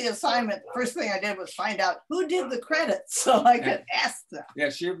we got the assignment, the first thing I did was find out who did the credits so I could ask them. Yeah,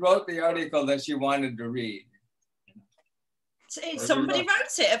 she wrote the article that she wanted to read. Somebody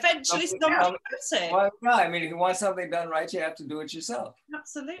wrote it. Eventually, somebody wrote it. Well, yeah, I mean, if you want something done right, you have to do it yourself.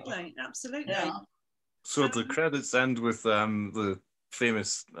 Absolutely, absolutely. Yeah. So the credits end with the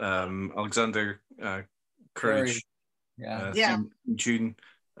famous Alexander Courage tune.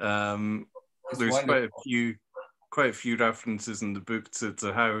 There's quite a few references in the book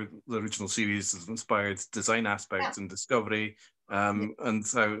to how the original series has inspired design aspects and Discovery. And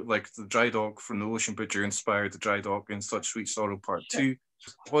how, like, the dry dock from the Ocean Picture inspired the dry dock in Such Sweet Sorrow Part 2.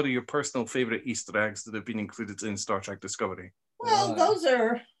 What are your personal favorite Easter eggs that have been included in Star Trek Discovery? Well, those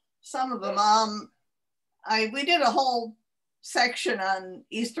are some of them. We did a whole section on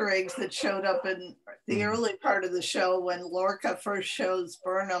Easter eggs that showed up in the early part of the show when Lorca first shows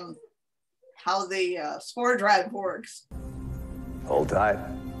Burnham how the spore drive works. Hold tight.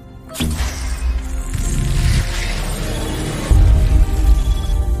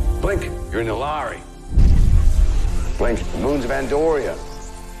 Blink, you're in the Lowry. Blink, the moons of Andoria.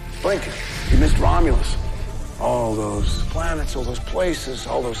 Blink, you missed Romulus. All those planets, all those places,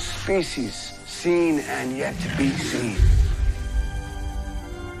 all those species, seen and yet to be seen.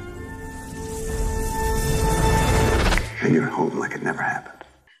 And you're home like it never happened.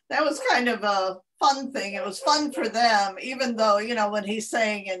 That was kind of a fun thing. It was fun for them, even though, you know, when he's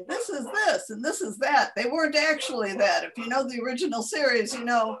saying, and this is this, and this is that, they weren't actually that. If you know the original series, you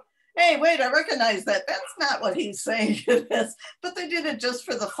know, hey, wait, I recognize that. That's not what he's saying it is. But they did it just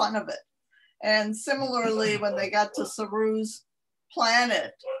for the fun of it. And similarly, when they got to Saru's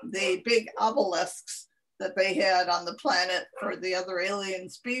planet, the big obelisks that they had on the planet for the other alien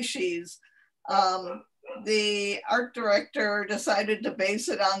species, the art director decided to base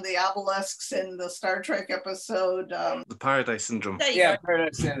it on the obelisks in the Star Trek episode. The Paradise Syndrome. Yeah,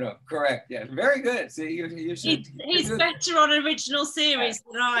 Paradise Syndrome, correct. Yeah, very good. See, you should. He's better on original series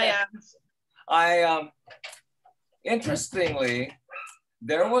than I am. Interestingly,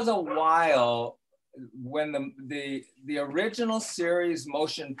 there was a while when the original series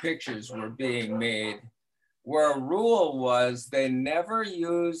motion pictures were being made, where a rule was they never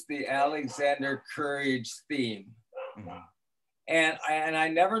used the Alexander Courage theme. Mm-hmm. And I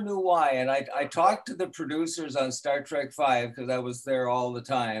never knew why. And I talked to the producers on Star Trek V because I was there all the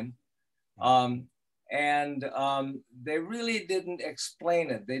time. They really didn't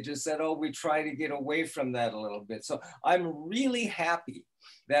explain it. They just said, oh, we try to get away from that a little bit. So I'm really happy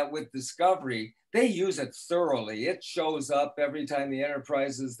that with Discovery, they use it thoroughly. It shows up every time the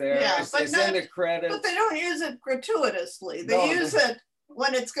Enterprise is there. Yeah, it's in the credits. But they don't use it gratuitously. They use it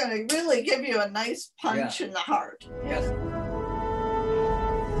when it's going to really give you a nice punch in the heart. Yes.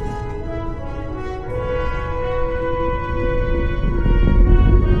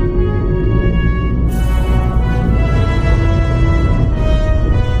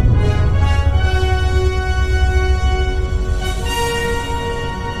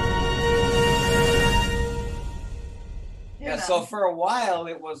 So for a while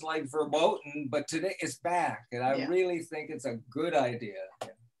it was like verboten, but today it's back, and I really think it's a good idea.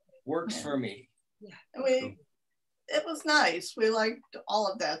 Works for me. Yeah. it was nice. We liked all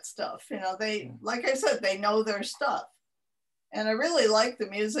of that stuff. You know, they, like I said, they know their stuff. And I really like the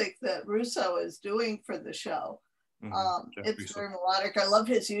music that Russo is doing for the show. It's very melodic. I love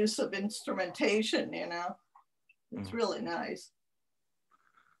his use of instrumentation, you know. It's really nice.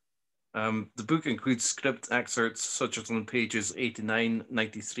 The book includes script excerpts such as on pages 89,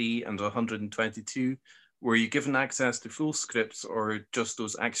 93, and 122. Were you given access to full scripts or just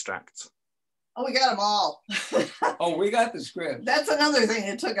those extracts? Oh, we got them all. Oh, we got the script. That's another thing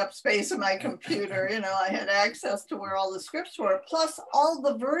that took up space in my computer. You know, I had access to where all the scripts were, plus all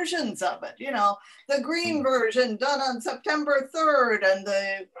the versions of it. You know, the green version done on September 3rd and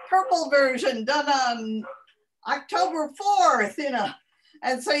the purple version done on October 4th, you know.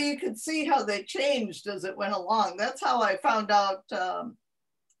 And so you could see how they changed as it went along. That's how I found out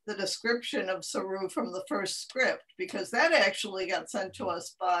the description of Saru from the first script, because that actually got sent to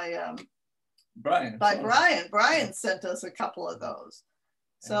us by Brian. Brian sent us a couple of those.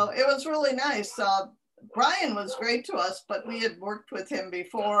 So it was really nice. Brian was great to us, but we had worked with him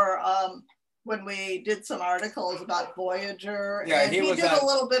before when we did some articles about Voyager. Yeah, and he did a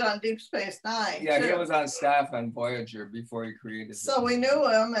little bit on Deep Space Nine. Yeah, too. he was on staff on Voyager before he created it. So we knew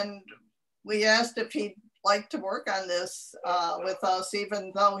him, and we asked if he'd like to work on this with us,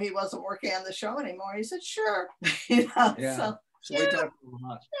 even though he wasn't working on the show anymore. He said, sure. You know, so we talked to him a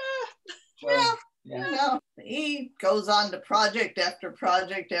lot. Yeah. You know, he goes on to project after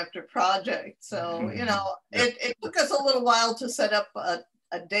project after project. So, you know, it took us a little while to set up a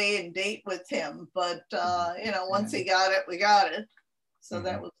day and date with him. But, you know, once he got it, we got it. So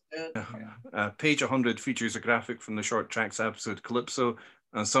that was good. Page 100 features a graphic from the Short Tracks episode Calypso,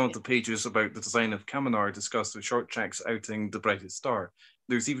 and some of the pages about the design of Kaminar discuss the Short Tracks outing The Brightest Star.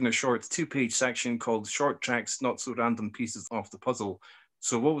 There's even a short 2-page section called Short Tracks Not So Random Pieces of the Puzzle.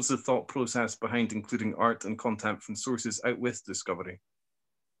 So what was the thought process behind including art and content from sources out with Discovery?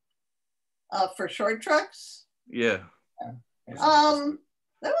 For Short Tracks? Yeah.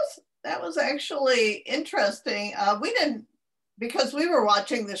 That was actually interesting. We didn't, because we were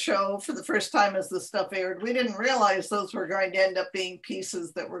watching the show for the first time as the stuff aired, we didn't realize those were going to end up being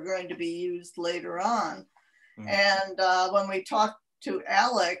pieces that were going to be used later on. And when we talked to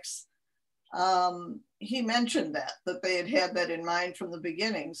Alex, he mentioned that they had that in mind from the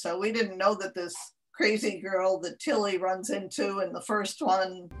beginning. So we didn't know that this crazy girl that Tilly runs into in the first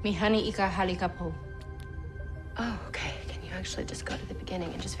one. Mihani ika halikapo. Oh, okay. Can you actually just go to the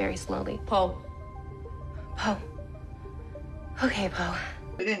beginning and just very slowly? Poe. Okay, Poe.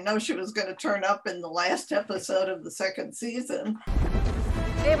 We didn't know she was going to turn up in the last episode of the second season.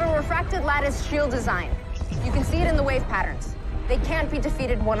 They have a refracted lattice shield design. You can see it in the wave patterns. They can't be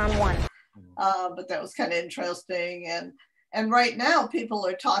defeated one-on-one. But that was kind of interesting. And right now people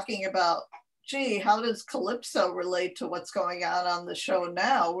are talking about, gee, how does Calypso relate to what's going on the show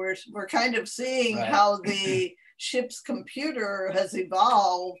now? We're kind of seeing how the ship's computer has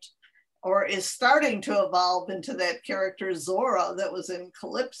evolved, or is starting to evolve into that character Zora that was in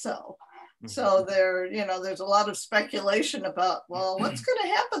Calypso. So there's a lot of speculation about, well, what's going to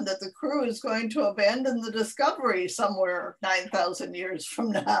happen that the crew is going to abandon the Discovery somewhere 9,000 years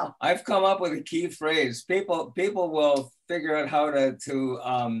from now. I've come up with a key phrase. People will figure out how to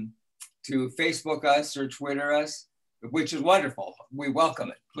Facebook us or Twitter us, which is wonderful. We welcome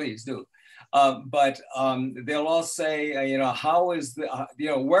it. Please do. But they'll all say, how is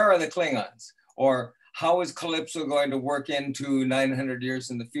where are the Klingons? Or how is Calypso going to work into 900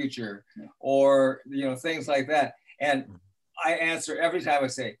 years in the future? Or, things like that. And I answer every time, I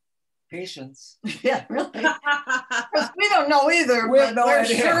say, patience. Yeah, really. Because we don't know either, but we're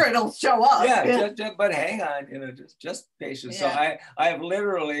sure it'll show up. Yeah, but hang on, just patience. Yeah. So I have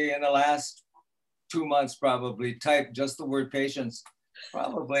literally in the last 2 months probably typed just the word patience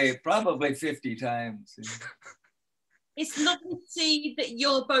probably 50 times. It's lovely to see that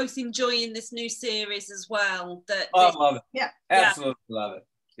you're both enjoying this new series as well. I love it. Yeah, absolutely love it.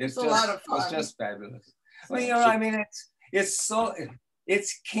 It's a lot of fun. It's just fabulous. Well,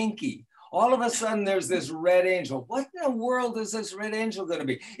 it's kinky. All of a sudden, there's this red angel. What in the world is this red angel going to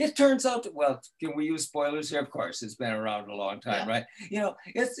be? It turns out can we use spoilers here? Of course, it's been around a long time, right?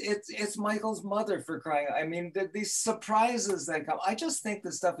 It's Michael's mother, for crying out. I mean, these surprises that come. I just think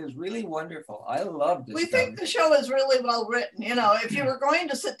this stuff is really wonderful. I love this. We think the show is really well written. If you were going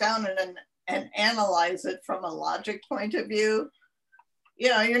to sit down and analyze it from a logic point of view,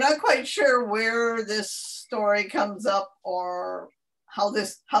 you're not quite sure where this story comes up or how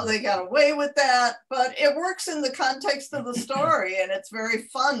they got away with that, but it works in the context of the story, and it's very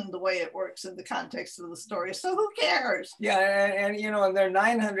fun the way it works in the context of the story. So who cares? Yeah, and you know, they're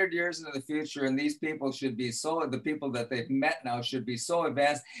 900 years into the future, and these people should be the people that they've met now should be so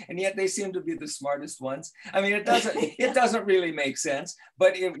advanced, and yet they seem to be the smartest ones. I mean, it doesn't really make sense,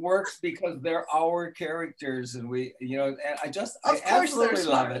 but it works because they're our characters, and we, you know, and I absolutely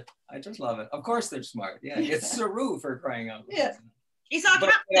love it. I just love it. Of course they're smart. Yeah, it's Saru, for crying out loud. Yeah. He's our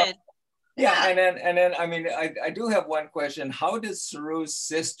captain. You know, yeah, and then I mean, I do have one question. How did Saru's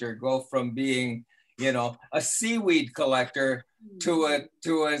sister go from being, you know, a seaweed collector to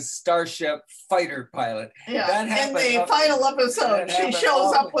a starship fighter pilot? Yeah, in the final episode, she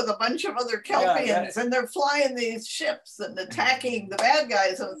shows up with a bunch of other Kelpians, and they're flying these ships and attacking the bad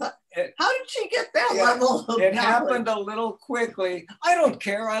guys. And I thought, how did she get that level of knowledge? Happened a little quickly. I don't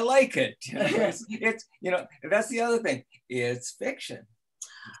care. I like it. It's you know, that's the other thing. It's fiction.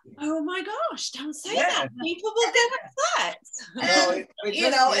 Oh my gosh, don't say that. People will get upset. And, you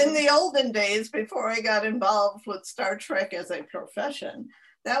know, in the olden days, before I got involved with Star Trek as a profession,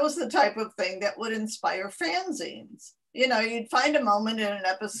 that was the type of thing that would inspire fanzines. You know, you'd find a moment in an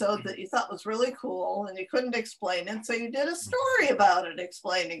episode that you thought was really cool and you couldn't explain it. So you did a story about it,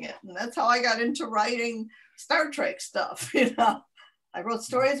 explaining it. And that's how I got into writing Star Trek stuff, you know. I wrote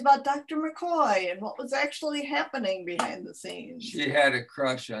stories about Dr. McCoy and what was actually happening behind the scenes. She had a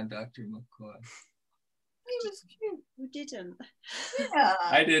crush on Dr. McCoy. He was cute. Who didn't? Yeah.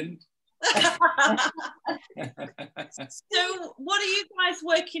 I didn't. So what are you guys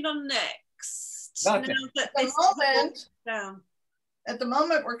working on next? Nothing. At the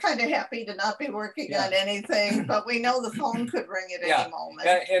moment, we're kind of happy to not be working on anything, but we know the phone could ring at any moment.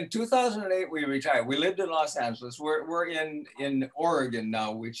 In 2008, we retired. We lived in Los Angeles. We're in Oregon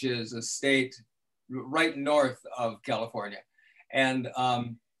now, which is a state right north of California. And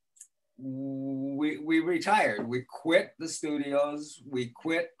we retired. We quit the studios. We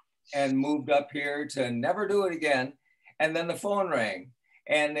quit and moved up here to never do it again. And then the phone rang.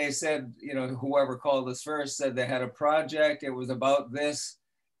 And they said, you know, whoever called us first said they had a project. It was about this.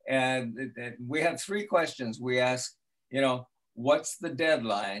 And we had 3 questions. We asked, you know, what's the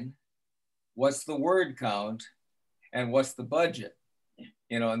deadline? What's the word count? And what's the budget?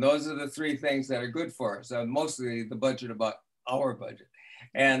 You know, and those are the 3 things that are good for us. Mostly the budget about our budget.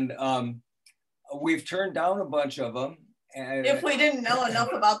 And we've turned down a bunch of them. And if we didn't know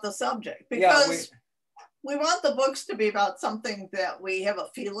enough about the subject, because we want the books to be about something that we have a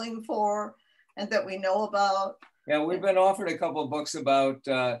feeling for and that we know about. Yeah, we've been offered a couple of books about,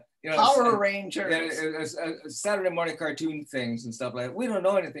 you know, Power Rangers, Saturday morning cartoon things and stuff like that. We don't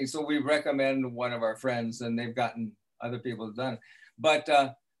know anything, so we recommend one of our friends, and they've gotten other people have done it. But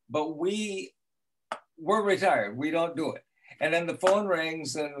we're retired. We don't do it. And then the phone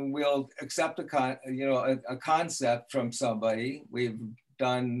rings, and we'll accept a concept from somebody. We've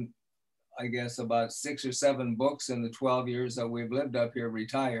done, I guess, about 6 or 7 books in the 12 years that we've lived up here,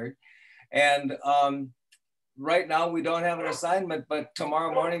 retired. And right now we don't have an assignment, but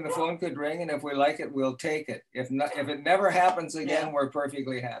tomorrow morning the phone could ring, and if we like it, we'll take it. If it never happens again, we're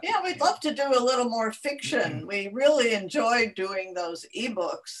perfectly happy. Yeah, we'd love to do a little more fiction. We really enjoyed doing those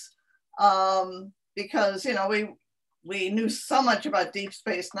ebooks because, you know, we knew so much about Deep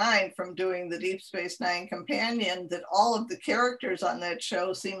Space Nine from doing the Deep Space Nine companion that all of the characters on that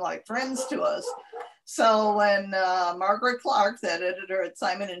show seemed like friends to us. So when Margaret Clark, that editor at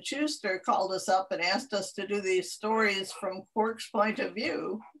Simon & Schuster, called us up and asked us to do these stories from Quark's point of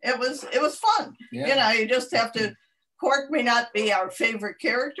view, it was fun. Yeah. You know, you just have to, Quark may not be our favorite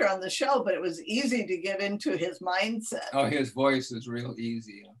character on the show, but it was easy to get into his mindset. Oh, his voice is real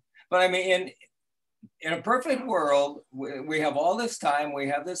easy. But I mean, in a perfect world, we have all this time, we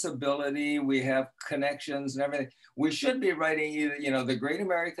have this ability, we have connections and everything. We should be writing either, you know, the great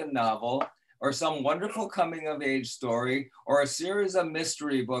American novel, or some wonderful coming of age story, or a series of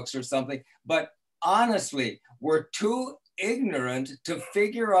mystery books or something. But honestly, we're too ignorant to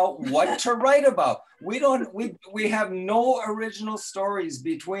figure out what to write about. We have no original stories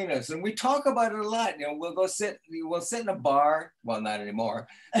between us, and we talk about it a lot. You know, we'll sit in a bar, well, not anymore,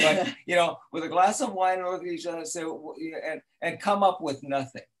 but you know, with a glass of wine and look at each other and say, and come up with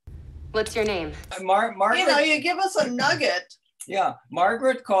nothing. What's your name? Margaret. You know, you give us a nugget. Yeah,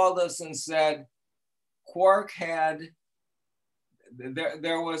 Margaret called us and said, Quark had,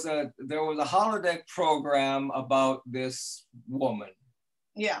 there was a holodeck program about this woman.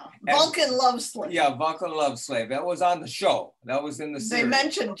 Yeah, Vulcan Love Slave. Yeah, Vulcan Love Slave. That was on the show. That was in the series. They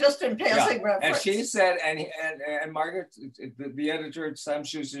mentioned just in passing reference. And she said, and Margaret, the editor at Simon &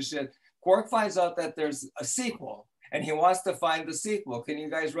 Schuster said, Quark finds out that there's a sequel. and he wants to find the sequel. Can you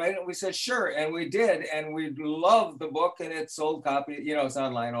guys write it? We said, sure. And we did. And we loved the book, and it sold copies, you know, it's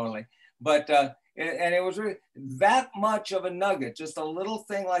online only. But, and it was really that much of a nugget, just a little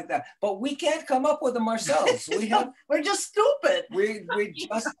thing like that. But we can't come up with them ourselves. We're just stupid. We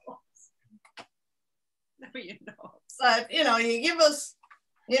just. No, you're not. But, you know, you give us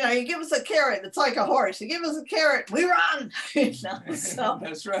a carrot, it's like a horse. You give us a carrot, we run. You know, so.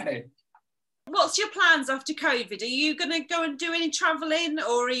 That's right. What's your plans after COVID? Are you going to go and do any traveling,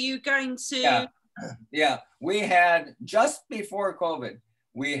 or are you going to? Yeah. We had, just before COVID,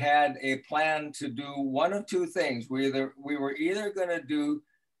 we had a plan to do one of two things. We were either going to do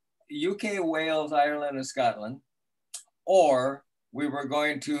UK, Wales, Ireland, and Scotland, or we were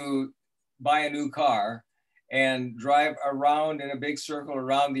going to buy a new car and drive around in a big circle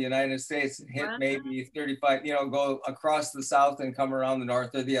around the United States and hit maybe 35, you know, go across the south and come around the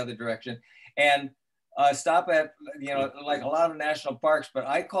north or the other direction, and stop at, you know, like a lot of national parks, but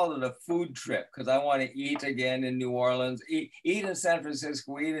I call it a food trip because I want to eat again in New Orleans, eat in San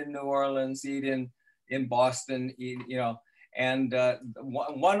Francisco, eat in New Orleans, eat in Boston, eat, you know, and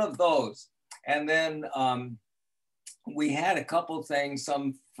one of those. And then we had a couple things.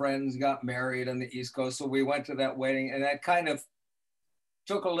 Some friends got married on the East Coast, so we went to that wedding, and that kind of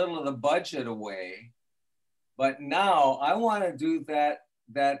took a little of the budget away. But now I want to do that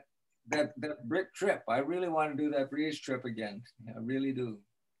Brit trip. I really want to do that British trip again. I really do.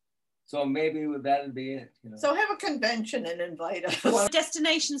 So maybe that'll be it. You know? So have a convention and invite us. Well,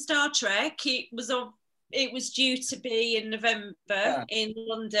 Destination Star Trek. It was due to be in November in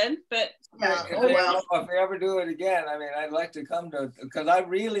London, but if we ever do it again, I mean, I'd like to come to, because I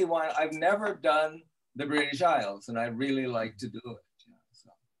really want. I've never done the British Isles, and I'd really like to do it. You know, so.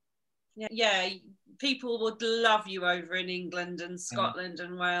 Yeah, people would love you over in England and Scotland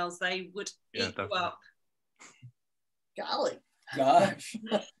and Wales. They would eat you up. Golly. Gosh.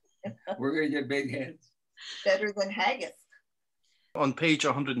 We're going to get big heads. Better than haggis. On page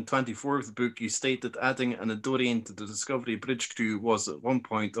 124 of the book, you state that adding an Andorian to the Discovery bridge crew was at one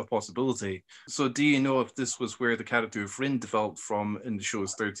point a possibility. So do you know if this was where the character of Rin developed from in the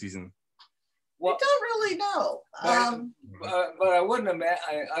show's third season? Well, I don't really know. But I wouldn't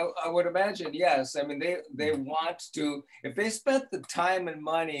I would imagine, yes. I mean, they want to, if they spent the time and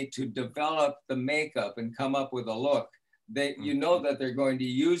money to develop the makeup and come up with a look, you know that they're going to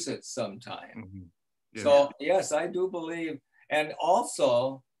use it sometime. Mm-hmm. Yeah. So yes, I do believe. And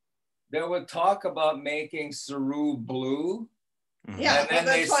also, there was talk about making Saru blue. Yeah, and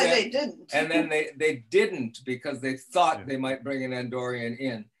that's why they didn't. And then they didn't because they thought they might bring an Andorian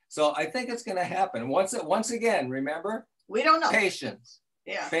in. So I think it's going to happen. Once again, remember? We don't know. Patience.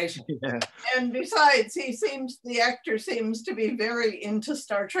 Yeah. Patience. Yeah. And besides, the actor seems to be very into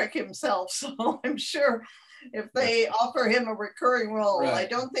Star Trek himself. So I'm sure if they offer him a recurring role, I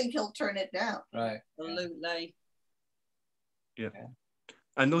don't think he'll turn it down. Right. Absolutely. Yeah.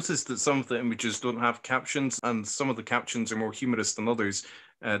 I noticed that some of the images don't have captions, and some of the captions are more humorous than others.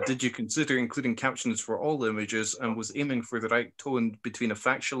 Did you consider including captions for all the images, and was aiming for the right tone between a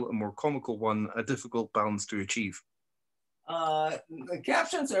factual and more comical one a difficult balance to achieve? The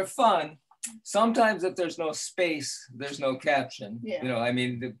captions are fun. Sometimes if there's no space, there's no caption. Yeah. You know, I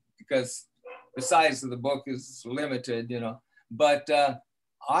mean, because the size of the book is limited, you know. But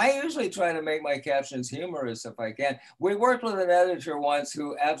I usually try to make my captions humorous if I can. We worked with an editor once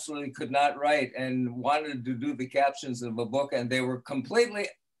who absolutely could not write and wanted to do the captions of a book, and they were completely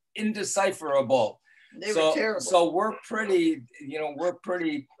indecipherable. They were terrible. So we're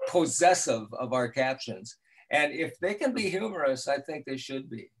pretty possessive of our captions. And if they can be humorous, I think they should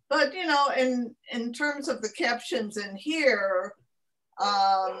be. But, you know, in terms of the captions in here,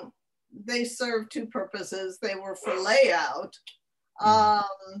 they serve two purposes. They were for layout.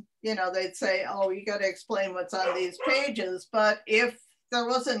 You know, they'd say, oh, you got to explain what's on these pages. But if there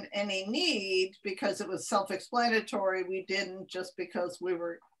wasn't any need, because it was self-explanatory, we didn't, just because we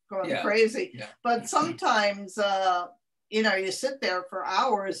were going crazy. Yeah. But sometimes, you know, you sit there for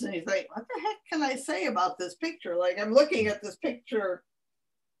hours and you think, what the heck can I say about this picture? Like, I'm looking at this picture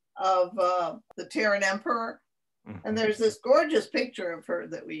of the Terran Emperor, and there's this gorgeous picture of her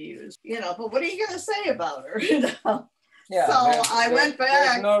that we use, you know, but what are you going to say about her, you know? Yeah, so I went back.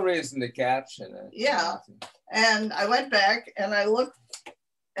 There's no reason to caption it. Yeah, and I went back and I looked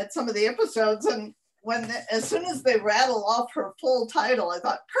at some of the episodes, and as soon as they rattle off her full title, I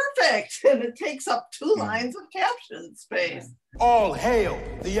thought, perfect, and it takes up 2 lines of caption space. All hail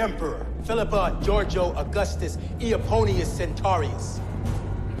the Emperor, Philippa Giorgio Augustus Eoponius Centaurus.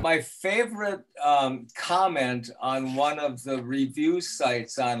 My favorite comment on one of the review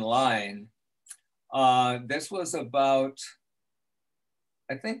sites online This was about,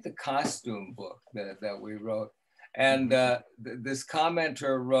 I think, the costume book that we wrote. And this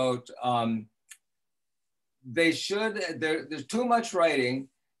commenter wrote, there's too much writing.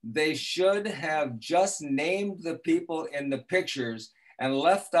 They should have just named the people in the pictures and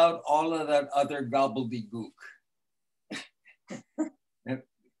left out all of that other gobbledygook. And,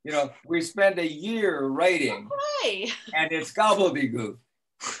 you know, we spend a year writing, and it's gobbledygook.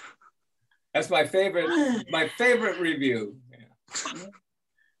 That's my favorite review. Yeah. Some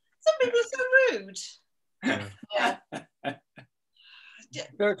people are so rude. Yeah.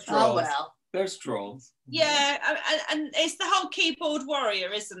 They're trolls. Oh, well. There's trolls. Yeah, and it's the whole keyboard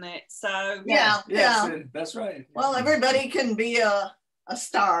warrior, isn't it? So Yeah, yes, yeah. That's right. Well, everybody can be a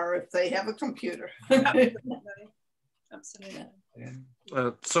star if they have a computer. Absolutely.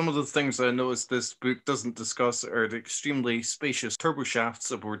 Yeah. Some of the things I noticed this book doesn't discuss are the extremely spacious turbo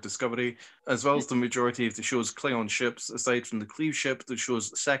shafts aboard Discovery, as well as the majority of the show's Klingon ships, aside from the Cleve ship that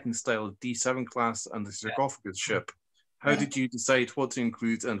shows second style D7 class and the sarcophagus ship. How did you decide what to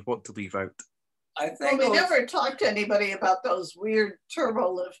include and what to leave out? I think we never talked to anybody about those weird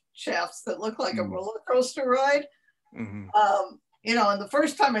turbo lift shafts that look like a roller coaster ride. Mm-hmm. You know, and the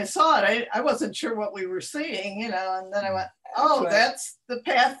first time I saw it, I wasn't sure what we were seeing, you know, and then I went, oh, that's the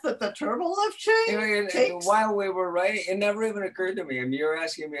path that the turbo lift takes. While we were writing, it never even occurred to me. I mean, you're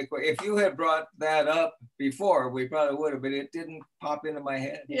asking me a question. If you had brought that up before, we probably would have, but it didn't pop into my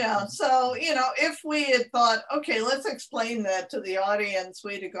head. Yeah, so, you know, if we had thought, okay, let's explain that to the audience,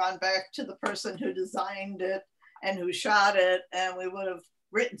 we'd have gone back to the person who designed it and who shot it, and we would have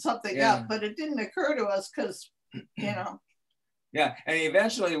written something up, but it didn't occur to us because, you know. Yeah, and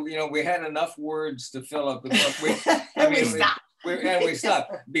eventually, you know, we had enough words to fill up the book. We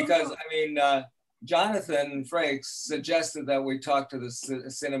stopped because, I mean, Jonathan Frakes suggested that we talk to the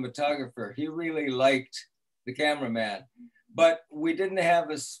cinematographer. He really liked the cameraman, but we didn't have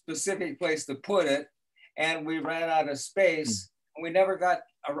a specific place to put it, and we ran out of space. We never got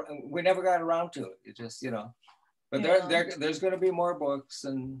around to it. It just, you know. But there's going to be more books,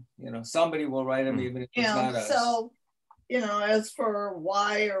 and you know, somebody will write them, even if it's not us. So, you know, as for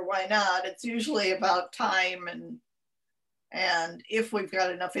why or why not, it's usually about time and if we've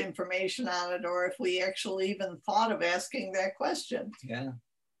got enough information on it, or if we actually even thought of asking that question. Yeah,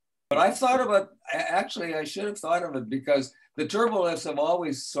 but I thought about, actually, I should have thought of it, because the turbo lifts have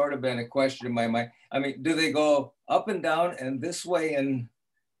always sort of been a question in my mind. I mean, do they go up and down and this way? And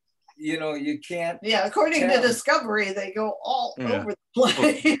you know, you can't. Yeah, according to Discovery, they go all over the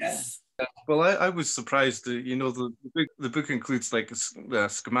place. Well, I was surprised that, you know, the book includes like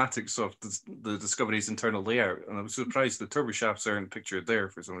schematics of the Discovery's internal layout, and I was surprised the turbo shafts aren't pictured there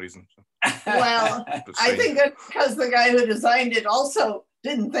for some reason. Well, I think that's because the guy who designed it also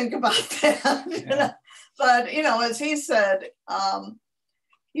didn't think about that. You know? But, you know, as he said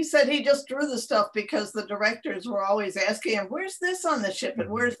he just drew the stuff because the directors were always asking him, where's this on the ship and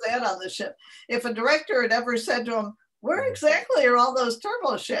where's that on the ship? If a director had ever said to him, where exactly are all those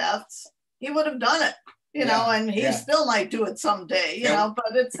turbo shafts, he would have done it, you know, and he still might do it someday, you know,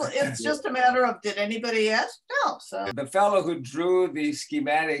 but it's just a matter of, did anybody ask? No. So the fellow who drew the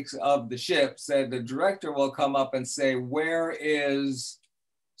schematics of the ship said the director will come up and say, where is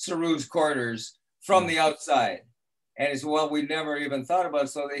Saru's quarters from the outside? And he said, well, we never even thought about it.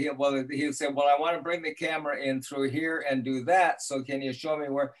 So he'll say, well, I want to bring the camera in through here and do that. So can you show me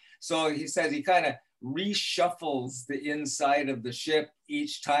where? So he says he kind of reshuffles the inside of the ship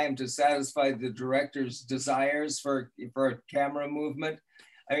each time to satisfy the director's desires for camera movement.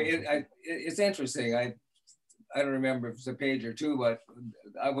 I mean, it's interesting. I don't remember if it's a page or two, but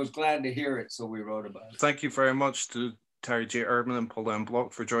I was glad to hear it, so we wrote about it. Thank you very much to Terry J. Erdmann and Paula M.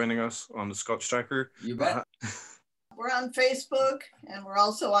 Block for joining us on the Scotch Tracker. You bet. We're on Facebook and we're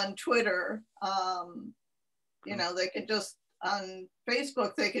also on Twitter. You know, they could just, on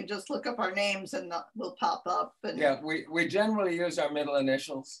Facebook, they can just look up our names and we'll pop up. And yeah, we generally use our middle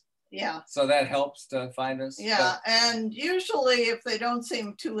initials. Yeah. So that helps to find us. Yeah, and usually if they don't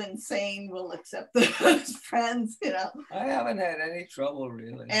seem too insane, we'll accept them as friends, you know. I haven't had any trouble,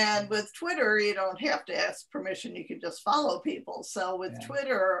 really. And with Twitter, you don't have to ask permission. You can just follow people. So with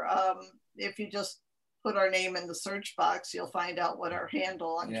Twitter, if you just put our name in the search box, you'll find out what our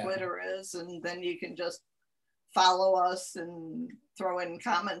handle on Twitter is. And then you can just follow us and throw in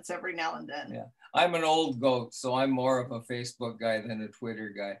comments every now and then. Yeah, I'm an old goat, so I'm more of a Facebook guy than a Twitter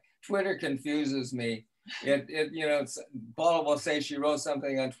guy. Twitter confuses me Paula will say she wrote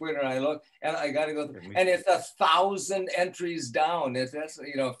something on Twitter, and I look, and I got to go, and it's 1,000 entries down.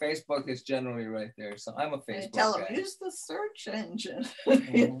 Facebook is generally right there. So I'm a Facebook tell them, guy. use the search engine,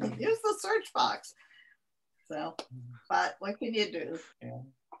 use the search box. So, but what can you do? Yeah.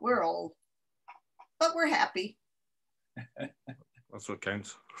 We're old, but we're happy. That's what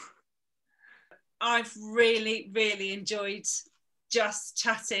counts. I've really, really enjoyed just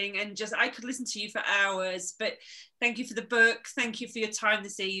chatting, and I could listen to you for hours, but thank you for the book. Thank you for your time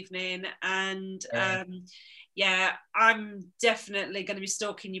this evening. And I'm definitely going to be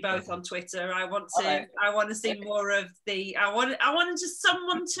stalking you both on Twitter. I want to see more of I want just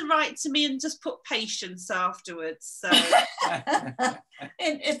someone to write to me and just put patience afterwards. So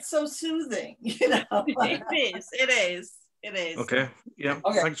it's so soothing, It is. Okay. Yeah.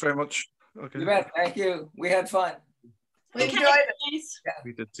 Okay. Thanks very much. Okay. You bet. Thank you. We had fun. We enjoyed it.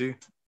 We did too.